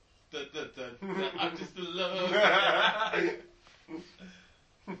mouth. I'm just alone.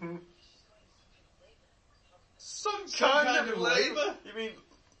 Some kind kind of of labour? labour? You mean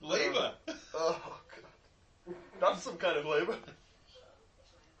Labour. Oh god. That's some kind of labour.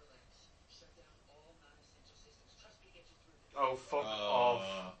 Oh, fuck off.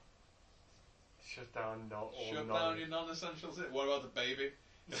 Shut down not all Shut non- down your non-essentials. What about the baby?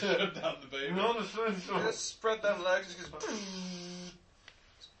 Shut down the baby. non-essential. Just spread them legs. Just goes,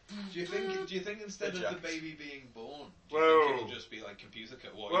 Do you think instead of Eject. the baby being born, do Whoa. you think it'll just be like computer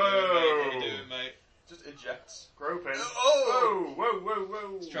cut? What are you doing, mate? What are you doing, mate? just ejects. Groping. Oh! Whoa, whoa, whoa,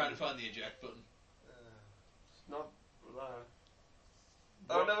 whoa. He's trying to find the eject button. It's not there.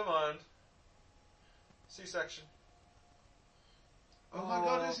 Oh, What? never mind. C-section. Oh my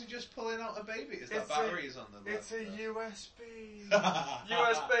god, is he just pulling out a baby? Is that It's batteries on the It's a left? USB.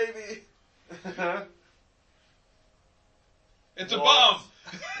 US baby. It's a What? bomb!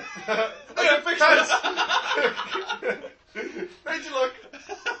 I can fix this. Made you look.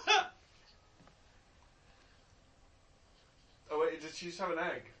 Oh wait, did she just have an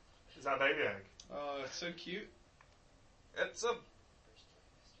egg? Is that a baby egg? Oh, it's so cute. It's a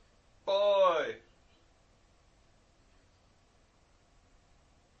boy.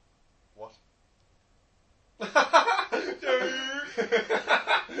 What?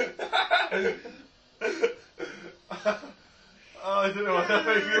 Oh, I don't know why that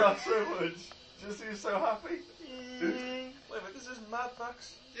made me laugh so much. Just he was so happy. Wait a minute, this is Mad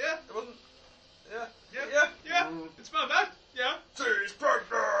Max. Yeah, It wasn't. Yeah. yeah, yeah. It's my bad. Yeah. She's pregnant.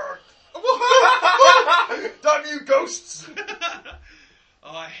 Damn you, ghosts!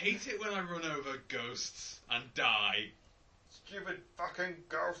 Oh, I hate it when I run over ghosts and die. Stupid fucking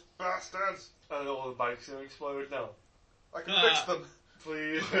ghost bastards! And all the bikes gonna explode now. I can fix them.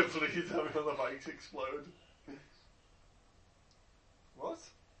 Please, please tell me all the bikes explode. What?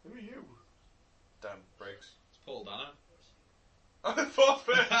 Who are you? Damn brakes. It's Paul Dano. Force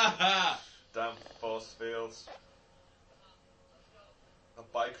field. Damn force fields. A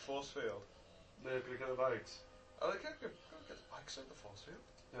bike force field. Look at the bikes. Oh, they can't go get the bikes in the force field.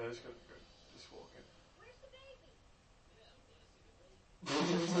 No, just go, just walk in.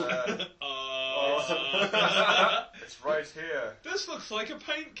 It's right here. This looks like a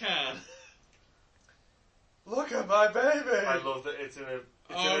paint can. Look at my baby! I love that it's in a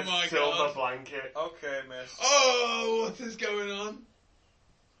Oh my silver God. blanket. Okay, miss. Oh, what is going on?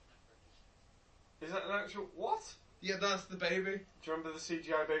 Is that an actual what? Yeah, that's the baby. Do you remember the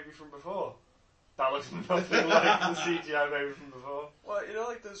CGI baby from before? That looks nothing like the CGI baby from before. Well, you know,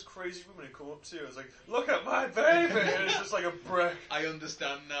 like those crazy women who come up to you and it's like, look at my baby! And it's just like a brick. I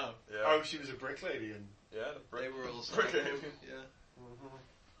understand now. Yeah. Oh, she was a brick lady and... Yeah, the brick. They were all brick cyborg. alien. Yeah. Mm-hmm.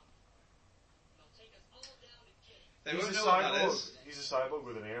 They He's won't a know what that cyborg. is. He's a cyborg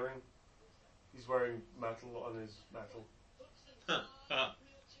with an earring. He's wearing metal on his metal.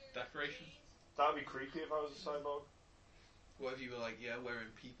 Decoration. That'd be creepy if I was a cyborg. What if you were like, yeah, wearing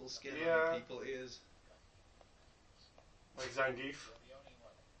people skin on Yeah. your people ears? Like Zangief.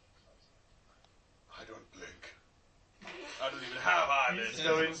 I don't blink. I don't even have eyelids. It's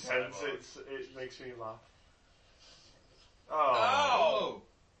so I'm a intense, cyborg. it makes me laugh. Oh. Oh!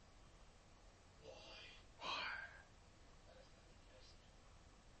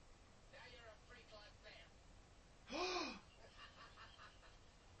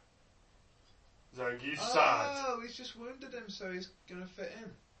 Zangief's sad. Oh, he's just wounded him, so he's gonna fit in.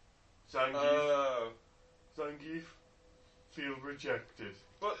 Zangief. Oh. Zangief. Feel rejected.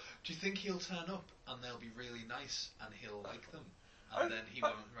 Do you think he'll turn up and they'll be really nice and he'll like them? I- And then he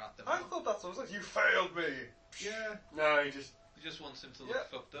won't rat them I out? thought that's what I was like, you failed me! Yeah. No, he just... He just wants him to look Yeah.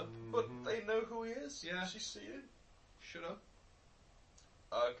 fucked up. But Mhm. they know who he is. Yeah. She see it. Shut up.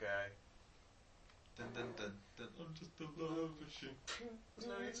 Okay. Dun dun dun dun. I'm just a love machine. There's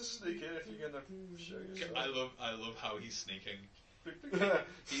no need to sneak in if you're gonna show yourself. I love how he's sneaking.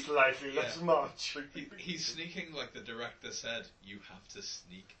 Slightly less much. He's sneaking like the director said. You have to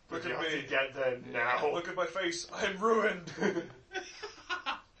sneak. But Look you at have me. to get there now. Look at my face. I'm ruined.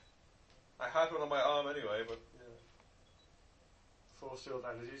 I had one on my arm anyway, but Force field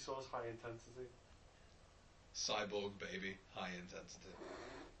energy source, high intensity. Cyborg baby, high intensity.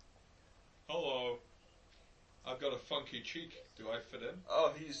 Hello. I've got a funky cheek. Do I fit in?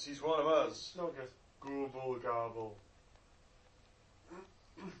 Oh, he's one of us. No good. Gobble gobble.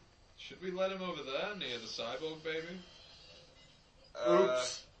 Should we let him over there near the cyborg baby?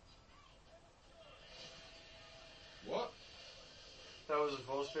 Oops. What? That was a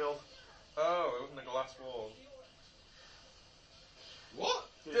force field. Oh, it wasn't a glass wall. What?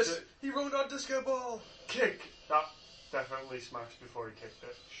 He ruined our disco ball. Kick. That definitely smashed before he kicked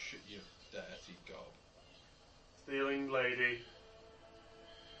it. Shit, you dirty gob. Stealing lady.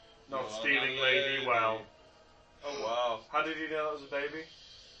 Not You're stealing not lady lady. well. Oh wow. How did he know that was a baby?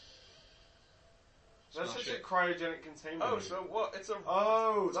 That's Smash just a it. cryogenic containment. Oh, so what? It's a.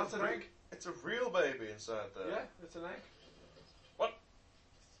 Oh, it's that's a an egg. It's a real baby inside there. Yeah, it's an egg.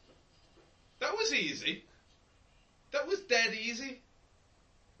 That was easy. That was dead easy.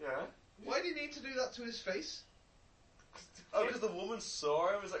 Yeah. Why did he need to do that to his face? Oh, because the woman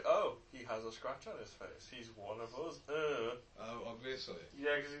saw him. Was like, oh, he has a scratch on his face. He's one of us. Oh, obviously.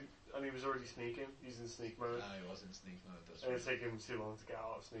 Yeah, and he was already sneaking. He's in sneak mode. He was in sneak mode, that's And right. it's taken him too long to get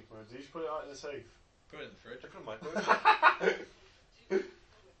out of sneak mode. Did you just put it out in the safe? Put it in the fridge. Check the microwave.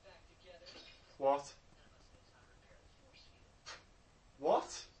 What? What?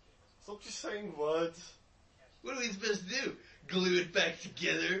 Stop just saying words. What are we supposed to do? Glue it back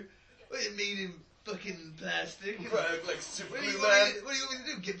together? What, it made in fucking plastic? Like super What do you glue, want man.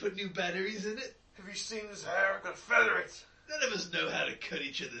 me to do? Put new batteries in it? Have you seen his hair? I'm gonna feather it. None of us know how to cut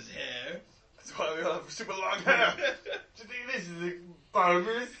each other's hair. That's why we all have super long hair. Do you think this is a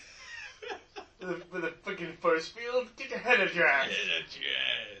barbers? with a fucking force field? Get your head of your ass.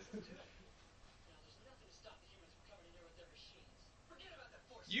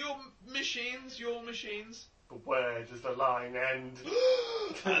 Your machines. But where does the line end?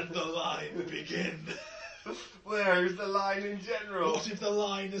 And the line begin. Where is the line in general? What if the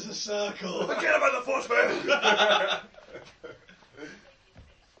line is a circle? Forget about the force, man.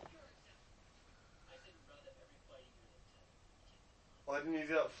 Why didn't you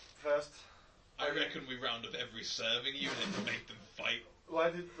do that first? I reckon we round up every serving unit and make them fight. Why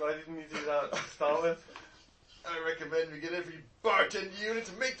didn't you do that to start with? I recommend we get every bartend unit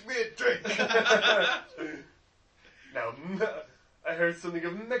to make me a drink. Now, I heard something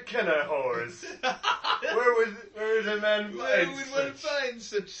of McKenna whores. Where would a man Where find would one such? find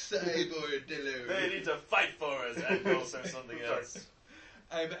such cyborg delivery? They need to fight for us and also something else.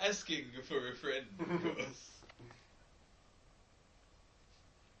 I'm asking for a friend, boss.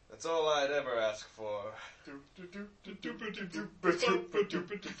 That's all I'd ever ask for.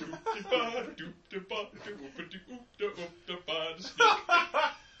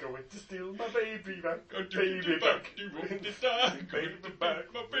 Going to steal my baby back, baby back, baby back,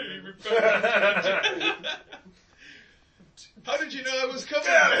 my baby back. How did you know I was coming?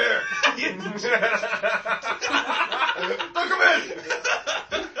 Get out of here! Don't come in!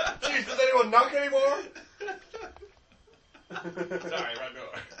 Jeez, does anyone knock anymore? Sorry, wrong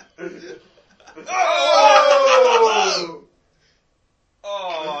door. Oh!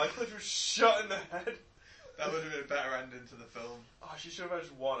 Oh, I thought you were shot in the head. That would have been a better ending to the film. Oh, she should have had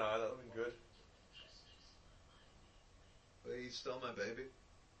just one eye. That would have been good. Well, you stole my baby.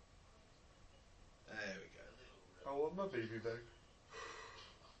 There we go. I want my baby back.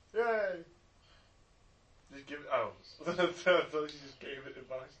 Yay! Just give it. Oh. I thought you just gave it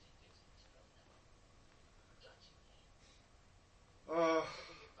back. Oh.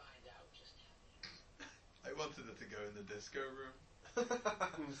 I wanted it to go in the disco room.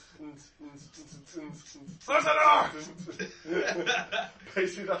 Close the door!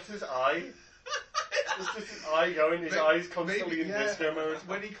 Basically, that's his eye. It's just his eye going. His eye's constantly in disco mode.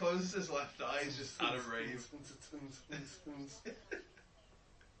 When he closes his left eye, he's just at a rave.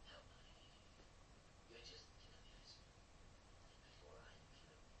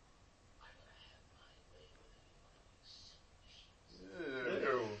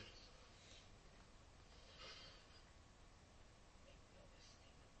 Ew.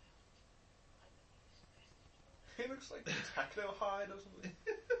 He looks like techno high, doesn't he?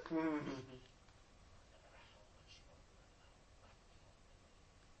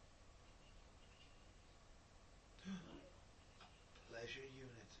 Pleasure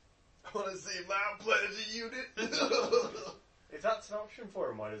unit. I want to see my pleasure unit. If that's an option for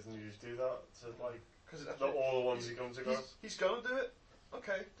him, why doesn't he just do that to like Because all the ones he comes across? he's gonna do it.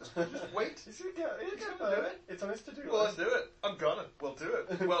 Okay, just wait. Is he gonna do it? It's on his to-do Well, list. do it. I'm gonna. We'll do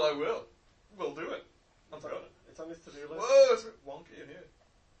it. Well, I will. We'll do it. I'm It's on, gonna. it's on his to-do list. Whoa, it's a bit wonky in here.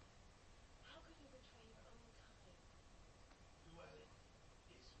 How could you betray your own kind? Well,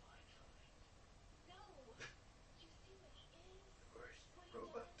 it is my kind. No!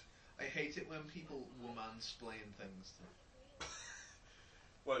 hate it when people woman-splain things to me.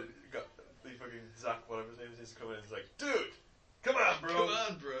 Well, you got the fucking Zach, whatever his name is, coming in. He's like, dude, come on, bro. Come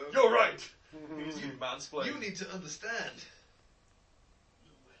on, bro. You're right. He's mansplaining. You need to understand.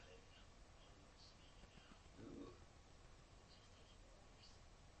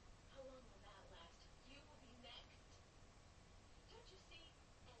 How long will that last? You will be next. Don't you see?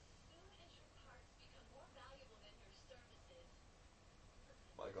 As soon as your parts become more valuable than your services,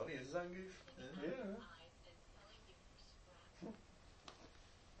 My God, he is Zangief. Yeah. eyes and selling you for scraps.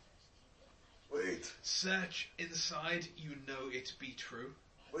 Wait, Search inside, you know it be true.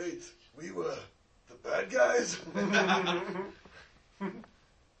 wait. We were the bad guys.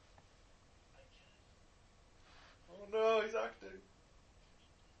 Oh no, he's acting.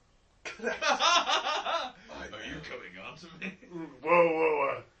 Are you coming on to me?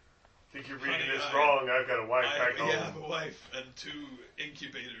 Whoa. Think you're reading Honey, this I- wrong. I've got a wife back home. I have a wife and 2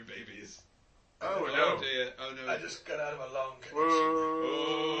 incubator babies. Oh, Oh no. dear, oh no. I just got out of a long connection.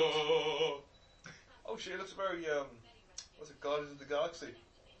 Whoa. Oh shit, it looks very, what's it, Guardians of the Galaxy?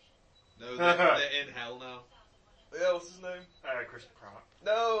 No, they're in hell now. Yeah, what's his name? Chris Pratt.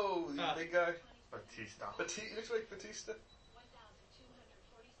 No, the Ah. big guy. Batista. He looks like Batista.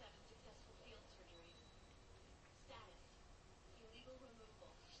 1,247 successful field surgeries. Status: illegal removal.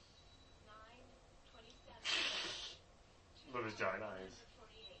 9/27. Love his giant eyes.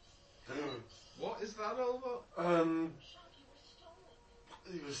 48. What is that all about? Shock, you were stolen.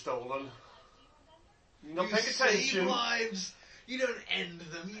 He was stolen. You Not you paying attention. save lives. You don't end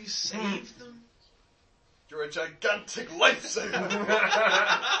them, you save them. You're a gigantic lifesaver.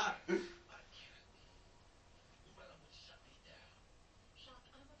 Shock,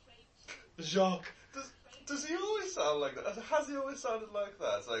 I'm afraid. Jacques. Does he always sound like that? Has he always sounded like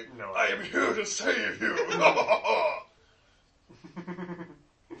that? It's like, No. I am here to save you.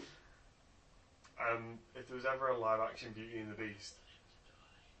 If there was ever a live action Beauty and the Beast,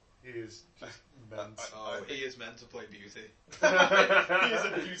 he is just meant. Oh, he is meant to play Beauty. He is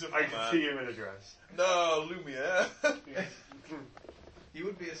a beautiful I can man. see him in a dress. No, Lumiere. He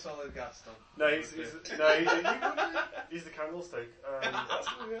would be a solid Gaston. No, he's the candlestick. That's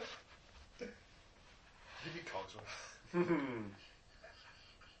Lumiere. He'd be Cogsworth.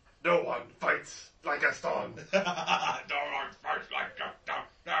 No one fights like a stone.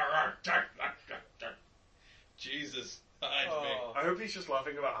 Jesus, hide me. Oh, I hope he's just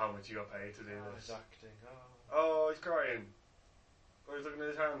laughing about how much he got paid to do he's this. acting. Oh. Oh, he's crying. Oh, he's looking at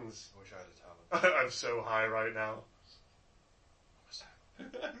his hands. I wish I had a talent. I'm so high right now.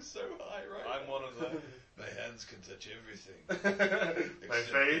 I'm so high right I'm one of them. My hands can touch everything. My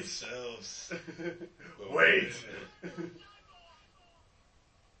except face. themselves. Wait.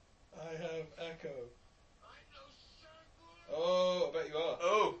 I have echo. Oh, I bet you are.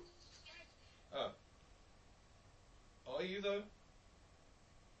 Oh, Are you though?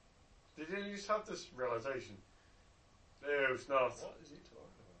 Did you just have this realization? Ew, snot. what is he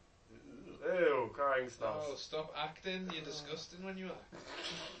talking about? Ew, crying snot. Oh, stop acting. You're disgusting when you act.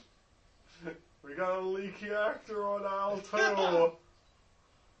 We got a leaky actor on Alto.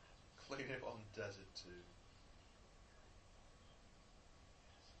 Clean him on Desert 2.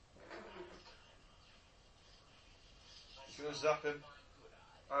 You gonna zap him?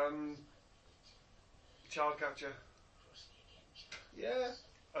 Child catcher. Yeah.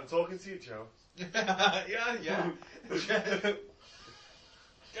 I'm talking to you, Joe. yeah.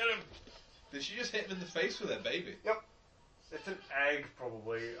 Get him! Did she just hit him in the face with her baby? It's an egg,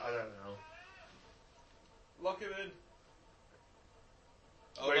 probably. I don't know. Lock him in.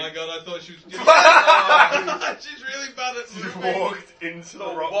 Oh Wait. my god, I thought she was. She's really bad at She moving. walked into the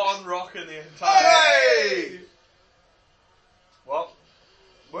Not rocks. one rock in the entire. Hey! What?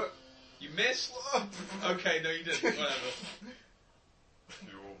 What? You missed? Okay, no, you didn't.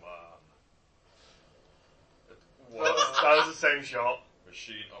 Whatever. That was the same shot.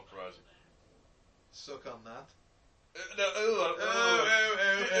 Machine uprising. Suck on that. Do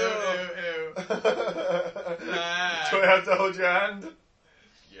I have to hold your hand?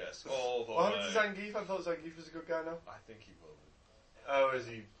 Yes, all the What way. happened to Zangief? I thought Zangief was a good guy now. I think he will be. Oh, is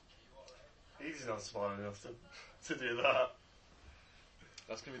he? He's not smart enough to do that.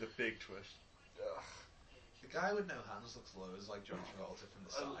 That's gonna be the big twist. The guy with no hands looks loads like John Travolta from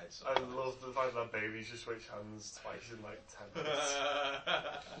the side. I love the fact that babies just switch hands twice in like 10 minutes.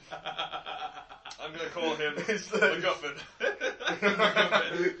 I'm gonna call him It's the- MacGuffin.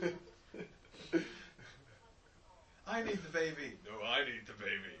 I need the baby. No, I need the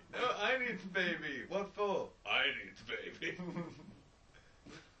baby. No, I need the baby. What for? I need the baby.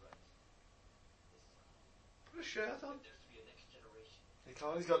 Put a shirt on. He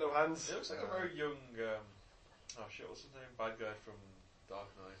can't, he's got no hands. He looks like a very young, oh shit, what's his name? Bad guy from Dark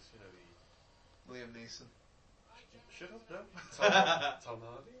Knight, you know, Liam Neeson. shut up, no. Tom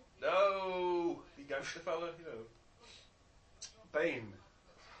Hardy? No! The gangster fella, you know. Bane.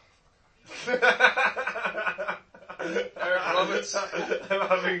 Eric Roberts. I'm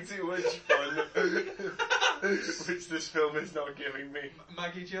having too much fun. Which this film is not giving me.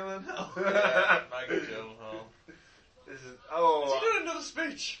 Maggie Gyllenhaal. Yeah, Maggie Gyllenhaal. This is, Is oh, he doing another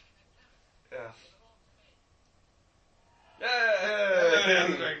speech? yeah. Yeah!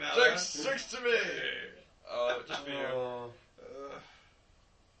 Yeah. Six to me! Oh, just for you. Oh.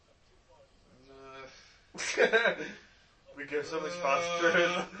 We go so much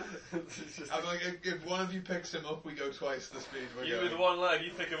faster. It's just- I'm like, if one of you picks him up, we go twice the speed we're You going. with one leg,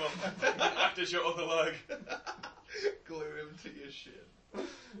 you pick him up. Act as your other leg. Glue him to your shin.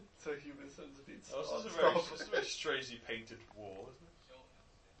 so human centipede. Oh, this is Stop. a very strangely painted wall,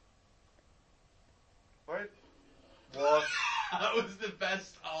 isn't it? Right? What? That was the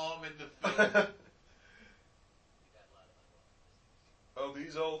best arm in the film. Oh,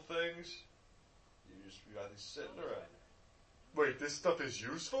 these old things? You used to be like sitting around. Wait, this stuff is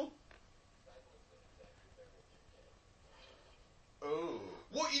useful? Oh.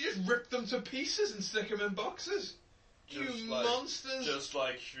 What, you just rip them to pieces and stick them in boxes? You Just like- monsters! Just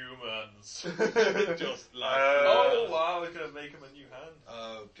like humans. Just like... Oh, wow, we're going to make him a new hand.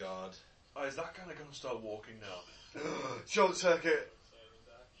 Oh, God. Oh, is that kind of going to start walking now? Short circuit.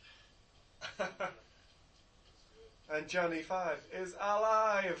 And Johnny 5 is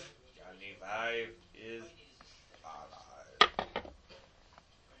alive. Johnny 5 is alive.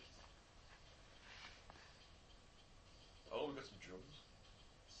 Oh, we got some drums.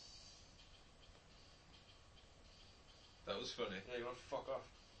 That was funny. Yeah, you want to fuck off?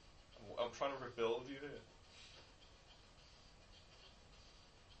 I'm trying to rebuild you here.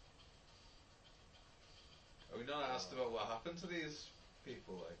 Are we not asked about what happened to these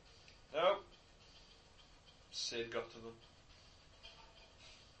people, like? Nope. Sid got to them.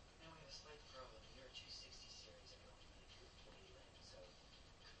 Now we have a slight problem. You're a 260 series and you're only going to do 40 lanes, so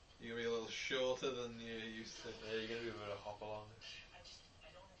You're gonna be a little shorter than you used to. Yeah, you're going to do a bit of hop along. I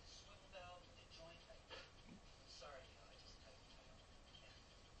don't have the swivel valve with the joint. I'm sorry, I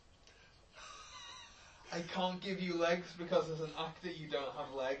I can't give you legs because as an actor you don't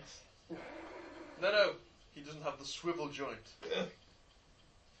have legs. No. He doesn't have the swivel joint.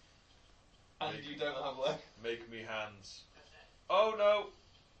 And you don't have legs. Make me hands. Oh, no.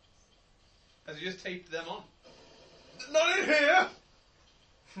 Has he just taped them on? Not in here!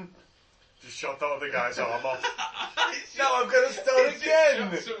 Just shot the other guy's arm off. Now I'm gonna start He's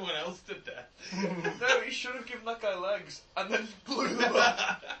again! just shot someone else to death. No, he should have given that guy legs and then blew them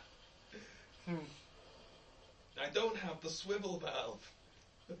up. I don't have the swivel valve.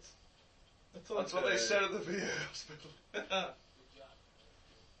 That's That's what they said at the VA hospital.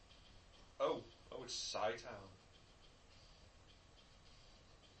 Oh, it's Psy-Town.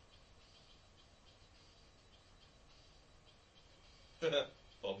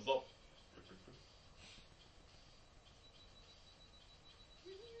 Thumbs up.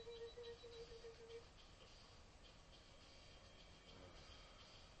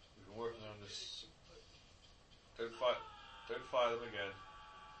 We've been working on this. Don't fire them again.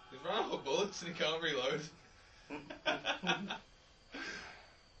 He's run out of bullets and he can't reload.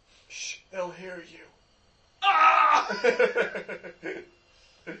 Shh, they'll hear you. Ah!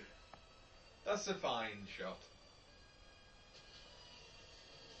 That's a fine shot.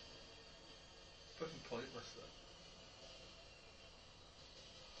 Fucking pointless though.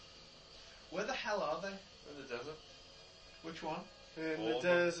 Where the hell are they? In the desert. Which one? In All the of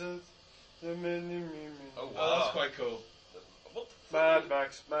them. desert, the mini Oh, wow. Oh, that's quite cool. What the Mad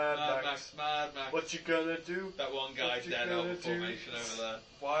Max, Mad Mad Max. Max, Mad Max. What you gonna do? That one guy What you dead gonna out of do? formation over there.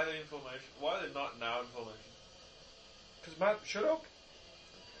 Why are they in formation? Why are they not now in formation? Cause Matt, shut up.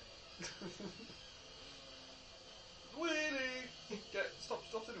 Wheelie! Stop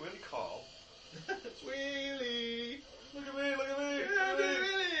doing wheelie, Carl. Wheelie! Look at me, look at me! Yeah, look do at me.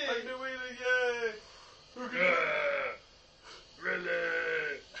 wheelie. I can do wheelie, yay! Look at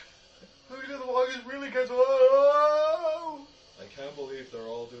Really? Look at the longest really gets. Whoa! I can't believe they're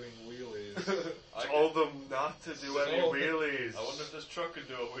all doing wheelies. I Told them not to do any Told- wheelies. I wonder if this truck can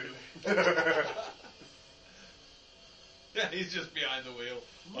do a wheelie. Yeah, he's just behind the wheel.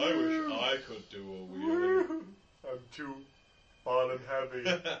 I wish I could do a wheelie. I'm too bottom heavy.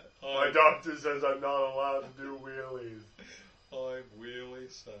 My I'm, doctor says I'm not allowed to do wheelies. I'm wheelie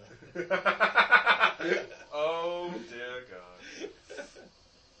sad. Oh dear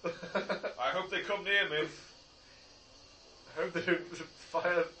God. I hope they come near me. I hope they don't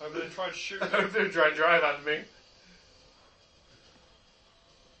Fire. Hope they try and shoot I me. hope they try and drive at me.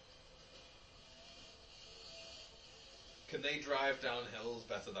 Can they drive down hills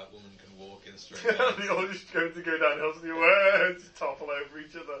better? That woman can walk in straight lines. They all just going to go down hills and you just topple over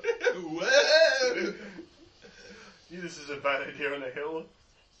each other. Whoa! This is a bad idea on a hill.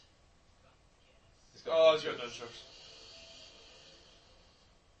 He's got Oh, he's got nunchucks.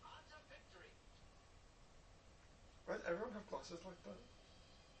 Why does everyone have glasses like that?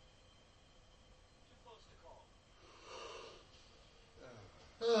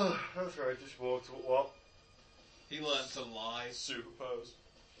 That's right, just walked. What? He learned to lie. Superpose.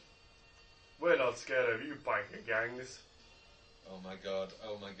 We're not scared of you, biker gangs. Oh my god,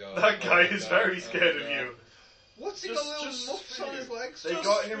 oh my god. That oh guy my is god, very oh scared my of god. you. What's he Just- got little just muffs for on you. his legs? They Just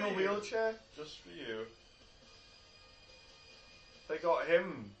got him for a you. wheelchair. Just for you. They got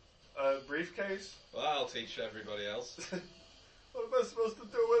him a briefcase. Well, I'll teach everybody else. What am I supposed to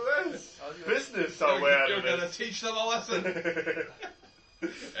do with this? How's your- Business somewhere. You're gonna teach them a lesson.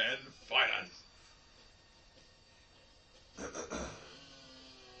 And finance.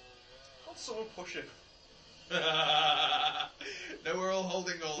 How's someone push him? No, we're all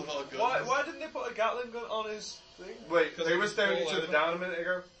holding all of our guns. Why didn't they put a Gatling gun on his thing? Wait, 'Cause they it were was staring all each other over. down a minute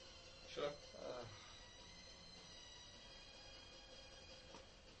ago. Sure.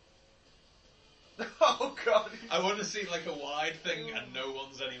 Oh god. I want to see like a wide thing and no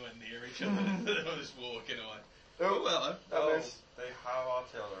one's anywhere near each other. They're just walking away. Oh, well, that missed. They have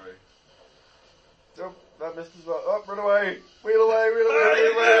artillery. Oh, that missed as well. Up, run away. Wheel away, wheel away,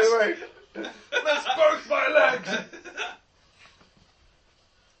 wheel away, wheel away. That's both my legs!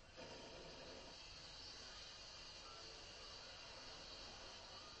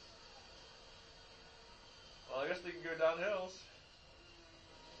 Well, I guess they can go down hills.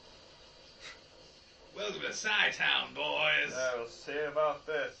 Welcome to Sci-Town, boys. Yeah, we'll see about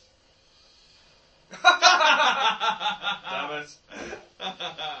this. Damn it.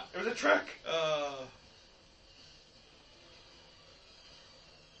 It was a trick!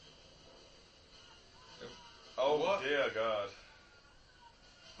 Oh What? dear god.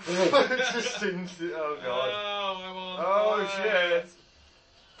 Just into, oh god. I'm on Oh fire. shit.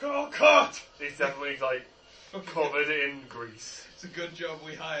 Go cut! He's definitely like covered in grease. It's a good job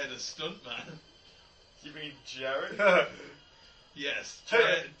we hired a stuntman. You mean Jerry? Yes,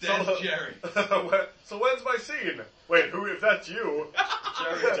 Hey, dead so- Jerry. So when's my scene? Wait, who? If that's you,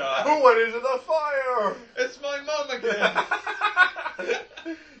 Jerry died. who went into the fire? It's my mum again.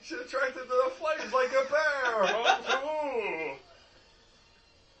 She attracted to the flames like a bear. Oh,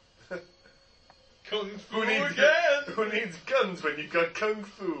 Kung Fu Who needs again. Who needs guns when you've got kung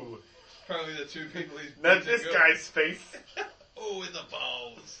fu? Probably the two people he's Not beating this up. guy's face. Oh, in the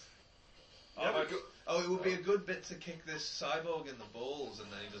balls. Yeah, but Oh, it would be a good bit to kick this cyborg in the balls, and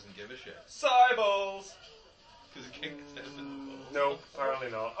then he doesn't give a shit Cyballs! because he kicked him in the balls. No, apparently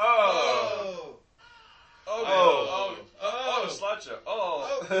not. Oh! Oh. Oh! Oh. Oh! Slasher!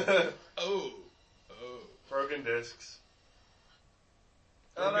 Oh! Oh. Oh. Broken discs.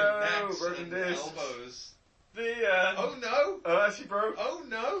 Oh, Broken no, necks broken and discs. elbows. The end! Oh no! Oh, she broke. Oh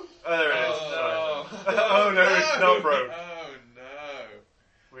no! Oh, there it is. Oh, Sorry. Oh no, it's not broke. Oh no!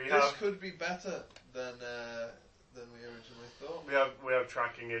 We This have could be better than we originally thought. we have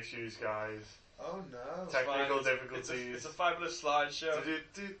tracking issues, guys. Oh no! Technical It's difficulties. it's a fabulous slideshow.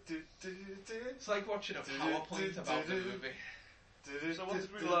 It's like watching a PowerPoint about the movie. So what did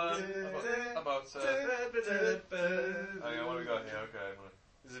we learn about hang on, what do we got here? Okay.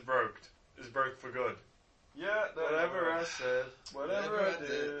 Is it broke? Is it broke for good? Yeah, Whatever I said, whatever I I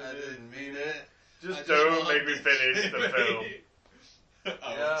did, didn't mean it. just I don't want make me finish the film.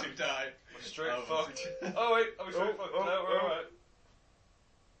 I Yeah. want to die. We're straight I want fucked. to- Oh wait, are we straight Oh, fucked? oh, No, we're oh. alright.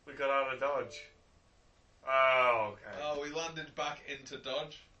 We got out of Dodge. Oh, okay. Oh, we landed back into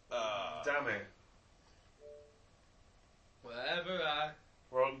Dodge. Damn it. Wherever I.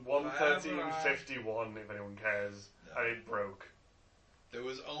 We're on 1:13:51 if anyone cares. And it broke. There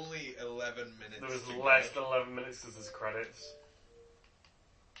was only 11 minutes. There was to less go. than 11 minutes because there's credits.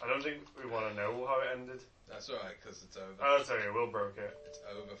 I don't think we want to know how it ended. That's alright, because it's over. Oh, sorry, Will broke it. It's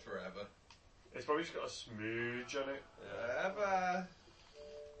over forever. It's probably just got a smooch on it. Wherever.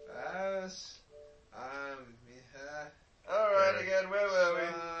 As. Yeah. Alright again, where were we?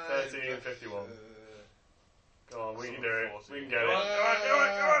 13:51. Come on, we can do it. We can get it. Come on, come on, come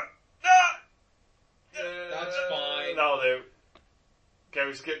on, come on! That's fine. That'll do. Okay,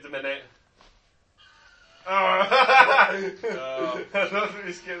 we skipped a minute. Oh! I love that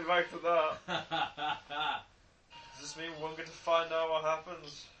we skipped back to that. Does this mean we won't get to find out what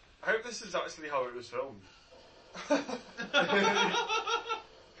happens? I hope this is actually how it was filmed.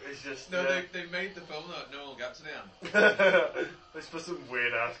 It's just No, yeah. they made the film that no one will get to the end. Let's put some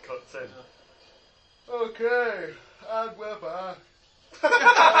weird ass cuts in. Okay, and we're back.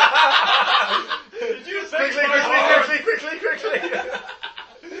 Did you say quickly, my quickly.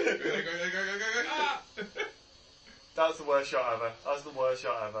 Ah! That's the worst shot ever.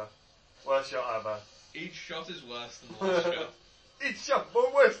 Worst shot ever. Each shot is worse than the last shot. Each shot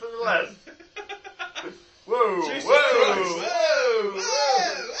more worse than the last. Whoa, Jesus whoa, Christ. whoa.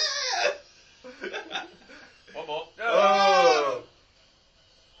 One more. Oh.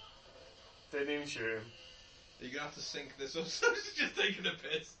 Didn't even shoot him. You're gonna have to sync this up. So he's just taking a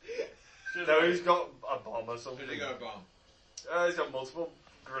piss. No, he's got a bomb or something. Who'd he got a bomb? He's got multiple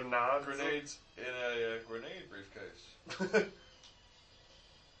grenades. Grenades in a grenade briefcase.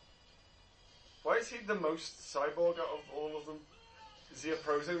 Why is he the most cyborg out of all of them? Is he a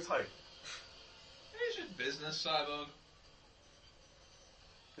prototype? He's just business cyborg.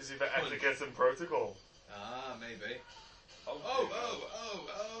 Is he the etiquette and protocol? Ah, maybe. Oh.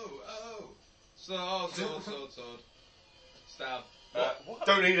 Sword. Stab. What?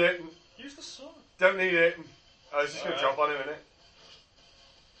 Don't need it. Use the sword. Don't need it. I was just going to Alright. drop on him, innit?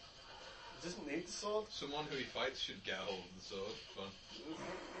 He doesn't need the sword. Someone who he fights should get a hold of the sword. Fun.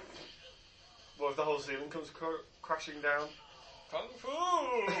 What if the whole ceiling comes crashing down? Kung Fu!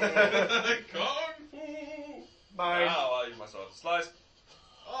 Kung Fu! Mine. Now I use my sword. Slice.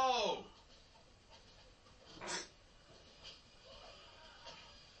 Oh!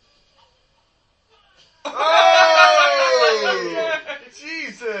 Oh!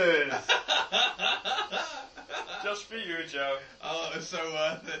 Jesus! Just for you, Joe. Oh, it's so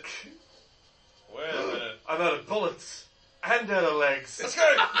worth it. Wait a minute. I'm out of bullets. And out of legs. Let's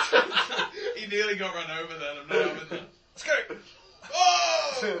go! He nearly got run over then. I'm not having that. Let's go!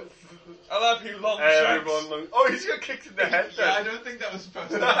 Oh! I'll have you long Everyone shanks. Oh, he's got kicked in the head Yeah, I then. don't think that was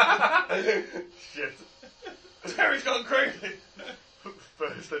supposed to happen. Shit. Terry's gone crazy.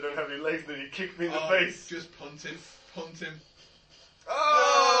 First I don't have any legs, then he kicked me in the Oh, face. just punt him.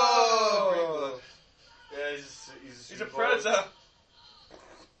 Oh! Yeah, he's He's a predator.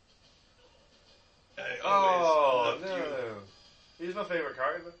 Hey, Oh, always no. loved He's my favourite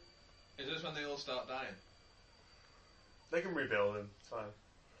character. you. Is this when they all start dying? They can rebuild him. It's fine.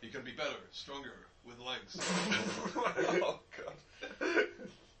 He can be better, stronger, with legs. Oh, God.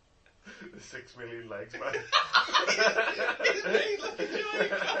 The 6 million legs, man. He's made like a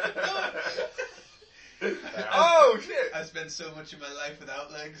giant Oh, shit! I spent so much of my life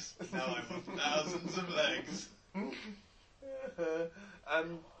without legs. Now I have thousands of legs. Oh, I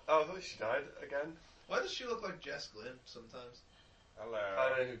thought she died again. Why does she look like Jess Glynn sometimes? Hello. I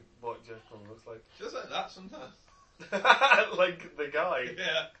don't know what Jeff Glynn looks like. She looks like that sometimes. Like the guy.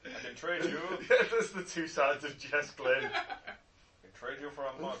 Yeah. I can trade you. Yeah, that's the two sides of Jess Glynn. I can trade you for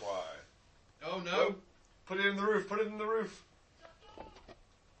a Mogwai. Oh no. Put it in the roof, put it in the roof.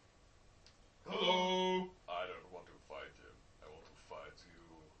 Hello. I don't want to fight him. I want to fight you.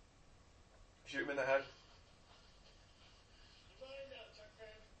 Shoot him in the head.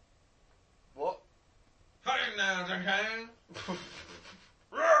 What? Hi now, Duncan.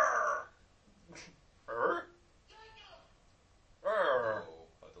 Roar! Er? Er. Oh,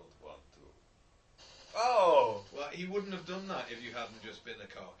 I don't want to. Oh! Well, he wouldn't have done that if you hadn't just been a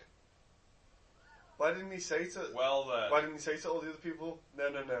cock. Why didn't he say to... Well then. Why didn't he say to all the other people? No,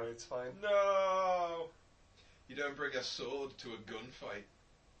 it's fine. No! You don't bring a sword to a gunfight.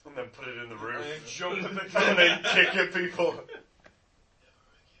 And then put it in the And roof. then jump at the And then kick at people.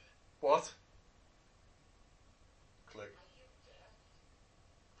 What? Click.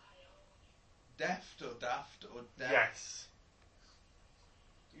 Deft or daft or daft? Yes.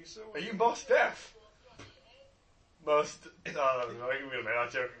 You so Are you Boss Deaf? Most... Oh, no, I can make that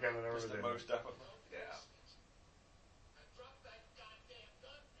joke again. I never Just the did. most definite. Yeah.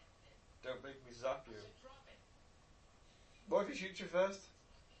 Don't make me zap you. What if he shoots you first?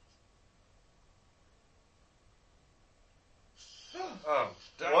 Oh.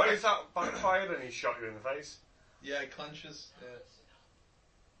 Damn What it. if that backfired and he shot you in the face? Yeah, it clenches. Yeah.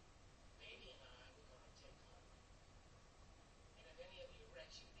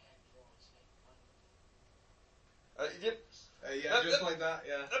 Yep. Yeah, just like that,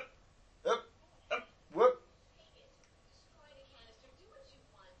 yeah. Up. Whoop.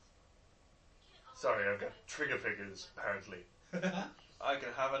 Sorry, I've got trigger fingers, apparently. I can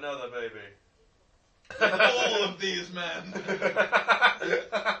have another baby. All of these men.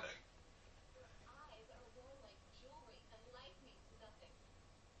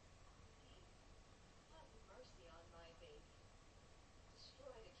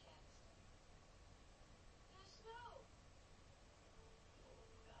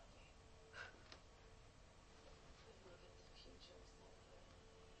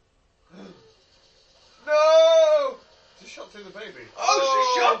 through the baby.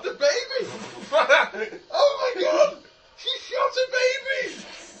 Oh, she shot the baby! Oh my god! She shot a baby!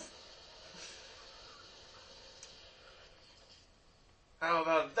 How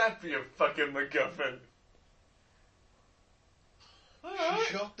about that be a fucking MacGuffin?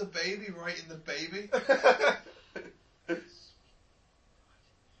 She shot the baby right in the baby?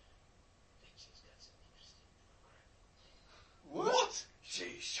 What? She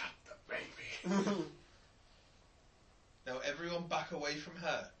shot the baby. Now everyone back away from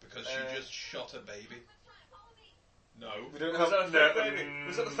her because she just shot a baby. No. We don't Was that a have fake baby?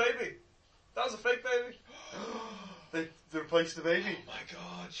 Was that the baby? That was a fake baby. They replaced the baby. Oh my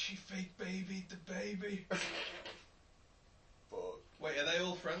god, she fake babied the baby. Fuck. Wait, are they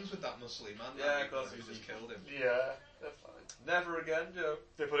all friends with that muscly man? Yeah, of course who he just is. killed him. Yeah, they're fine. Never again, Joe.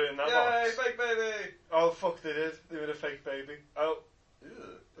 They put it in that Yay, box. fake baby. Oh fuck, they did. They made a fake baby. Oh, Ew.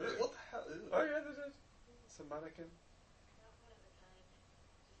 What the hell? Ew. oh yeah, they did. It's a mannequin.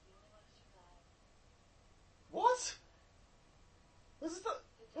 What? What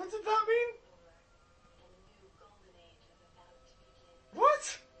did that mean?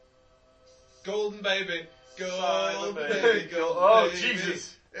 What? Golden baby. Silent Golden baby. baby. Golden Oh baby.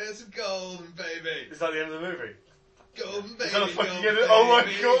 Jesus! It's a golden baby. Is that the end of the movie? Golden baby. Is that a fucking golden end of- oh my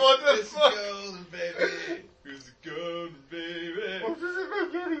baby. God, what the It's fuck? a golden baby. It's a golden baby. What does it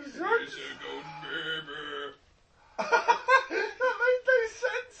make any It's sense? a golden baby. That made no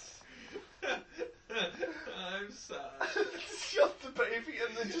sense. I'm sad. Shot the baby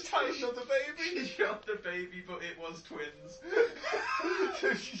and then just had another She baby. shot the baby, but it was twins.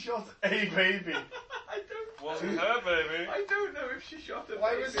 So she shot a baby. I don't. Wasn't her baby. I don't know if she shot a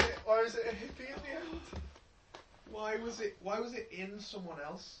Why baby. was it a hippie at the end? Why was it in someone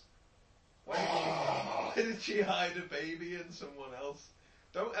else? Why did she hide a baby in someone else?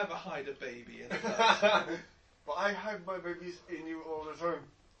 Don't ever hide a baby in a person. But I hide my babies in you all the time.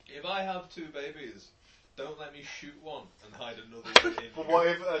 If I have two babies, don't let me shoot one and hide another one in. But what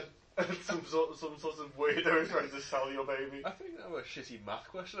if some sort of weirdo is trying to sell your baby? I think that was a shitty math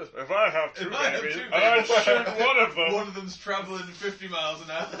question. If I have two If I have babies, two and I babies, shoot one of them. One of them's travelling 50 miles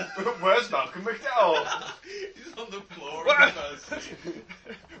an hour. Where's Malcolm McDowell? He's on the floor What? of the bus.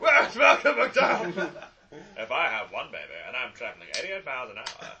 Where's Malcolm McDowell? If I have one baby and I'm travelling 88 miles an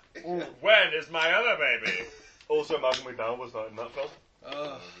hour, when is my other baby? Also, Malcolm McDowell was not in that film.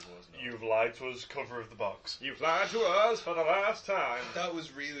 Oh, You've lied to us. Cover of the box. You've lied to us for the last time. that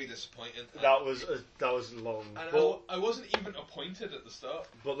was really disappointing. That was long. And But, I wasn't even appointed at the start.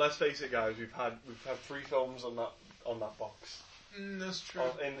 but let's face it, guys. We've had 3 films on that box. That's true.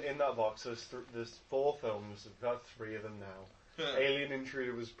 In that box, there's 4 films. We've had 3 of them now. Alien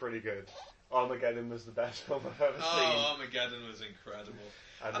Intruder was pretty good. Armageddon was the best film I've ever Oh, Armageddon was incredible. seen.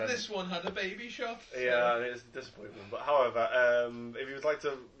 And then- this one had a baby shot. so- Yeah, and it's a disappointment. But however, if you would like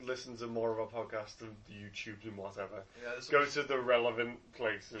to listen to more of our podcast and YouTubes and whatever, Yeah, this go to the relevant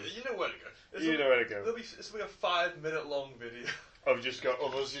places. You know where to go. You know where to go. This will be a 5-minute long video. Of us just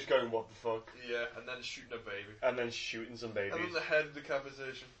going, what the fuck, Yeah, and then shooting a baby. and then shooting some And then babies. the head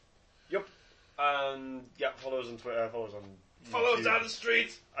decapitation. And yeah, follow us on Twitter, follow us on Follow YouTube, down the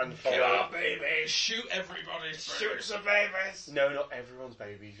street. and Kill follow. our baby. Shoot everybody. Shoot some babies. No, not everyone's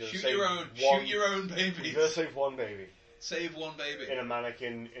baby. You gotta Shoot save your own. One, Shoot your own You babies. gotta save one baby Save one baby. in a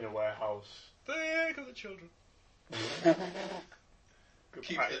mannequin in a warehouse. Think of the children.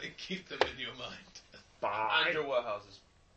 Goodbye. Keep them in your mind. Bye. And your warehouses.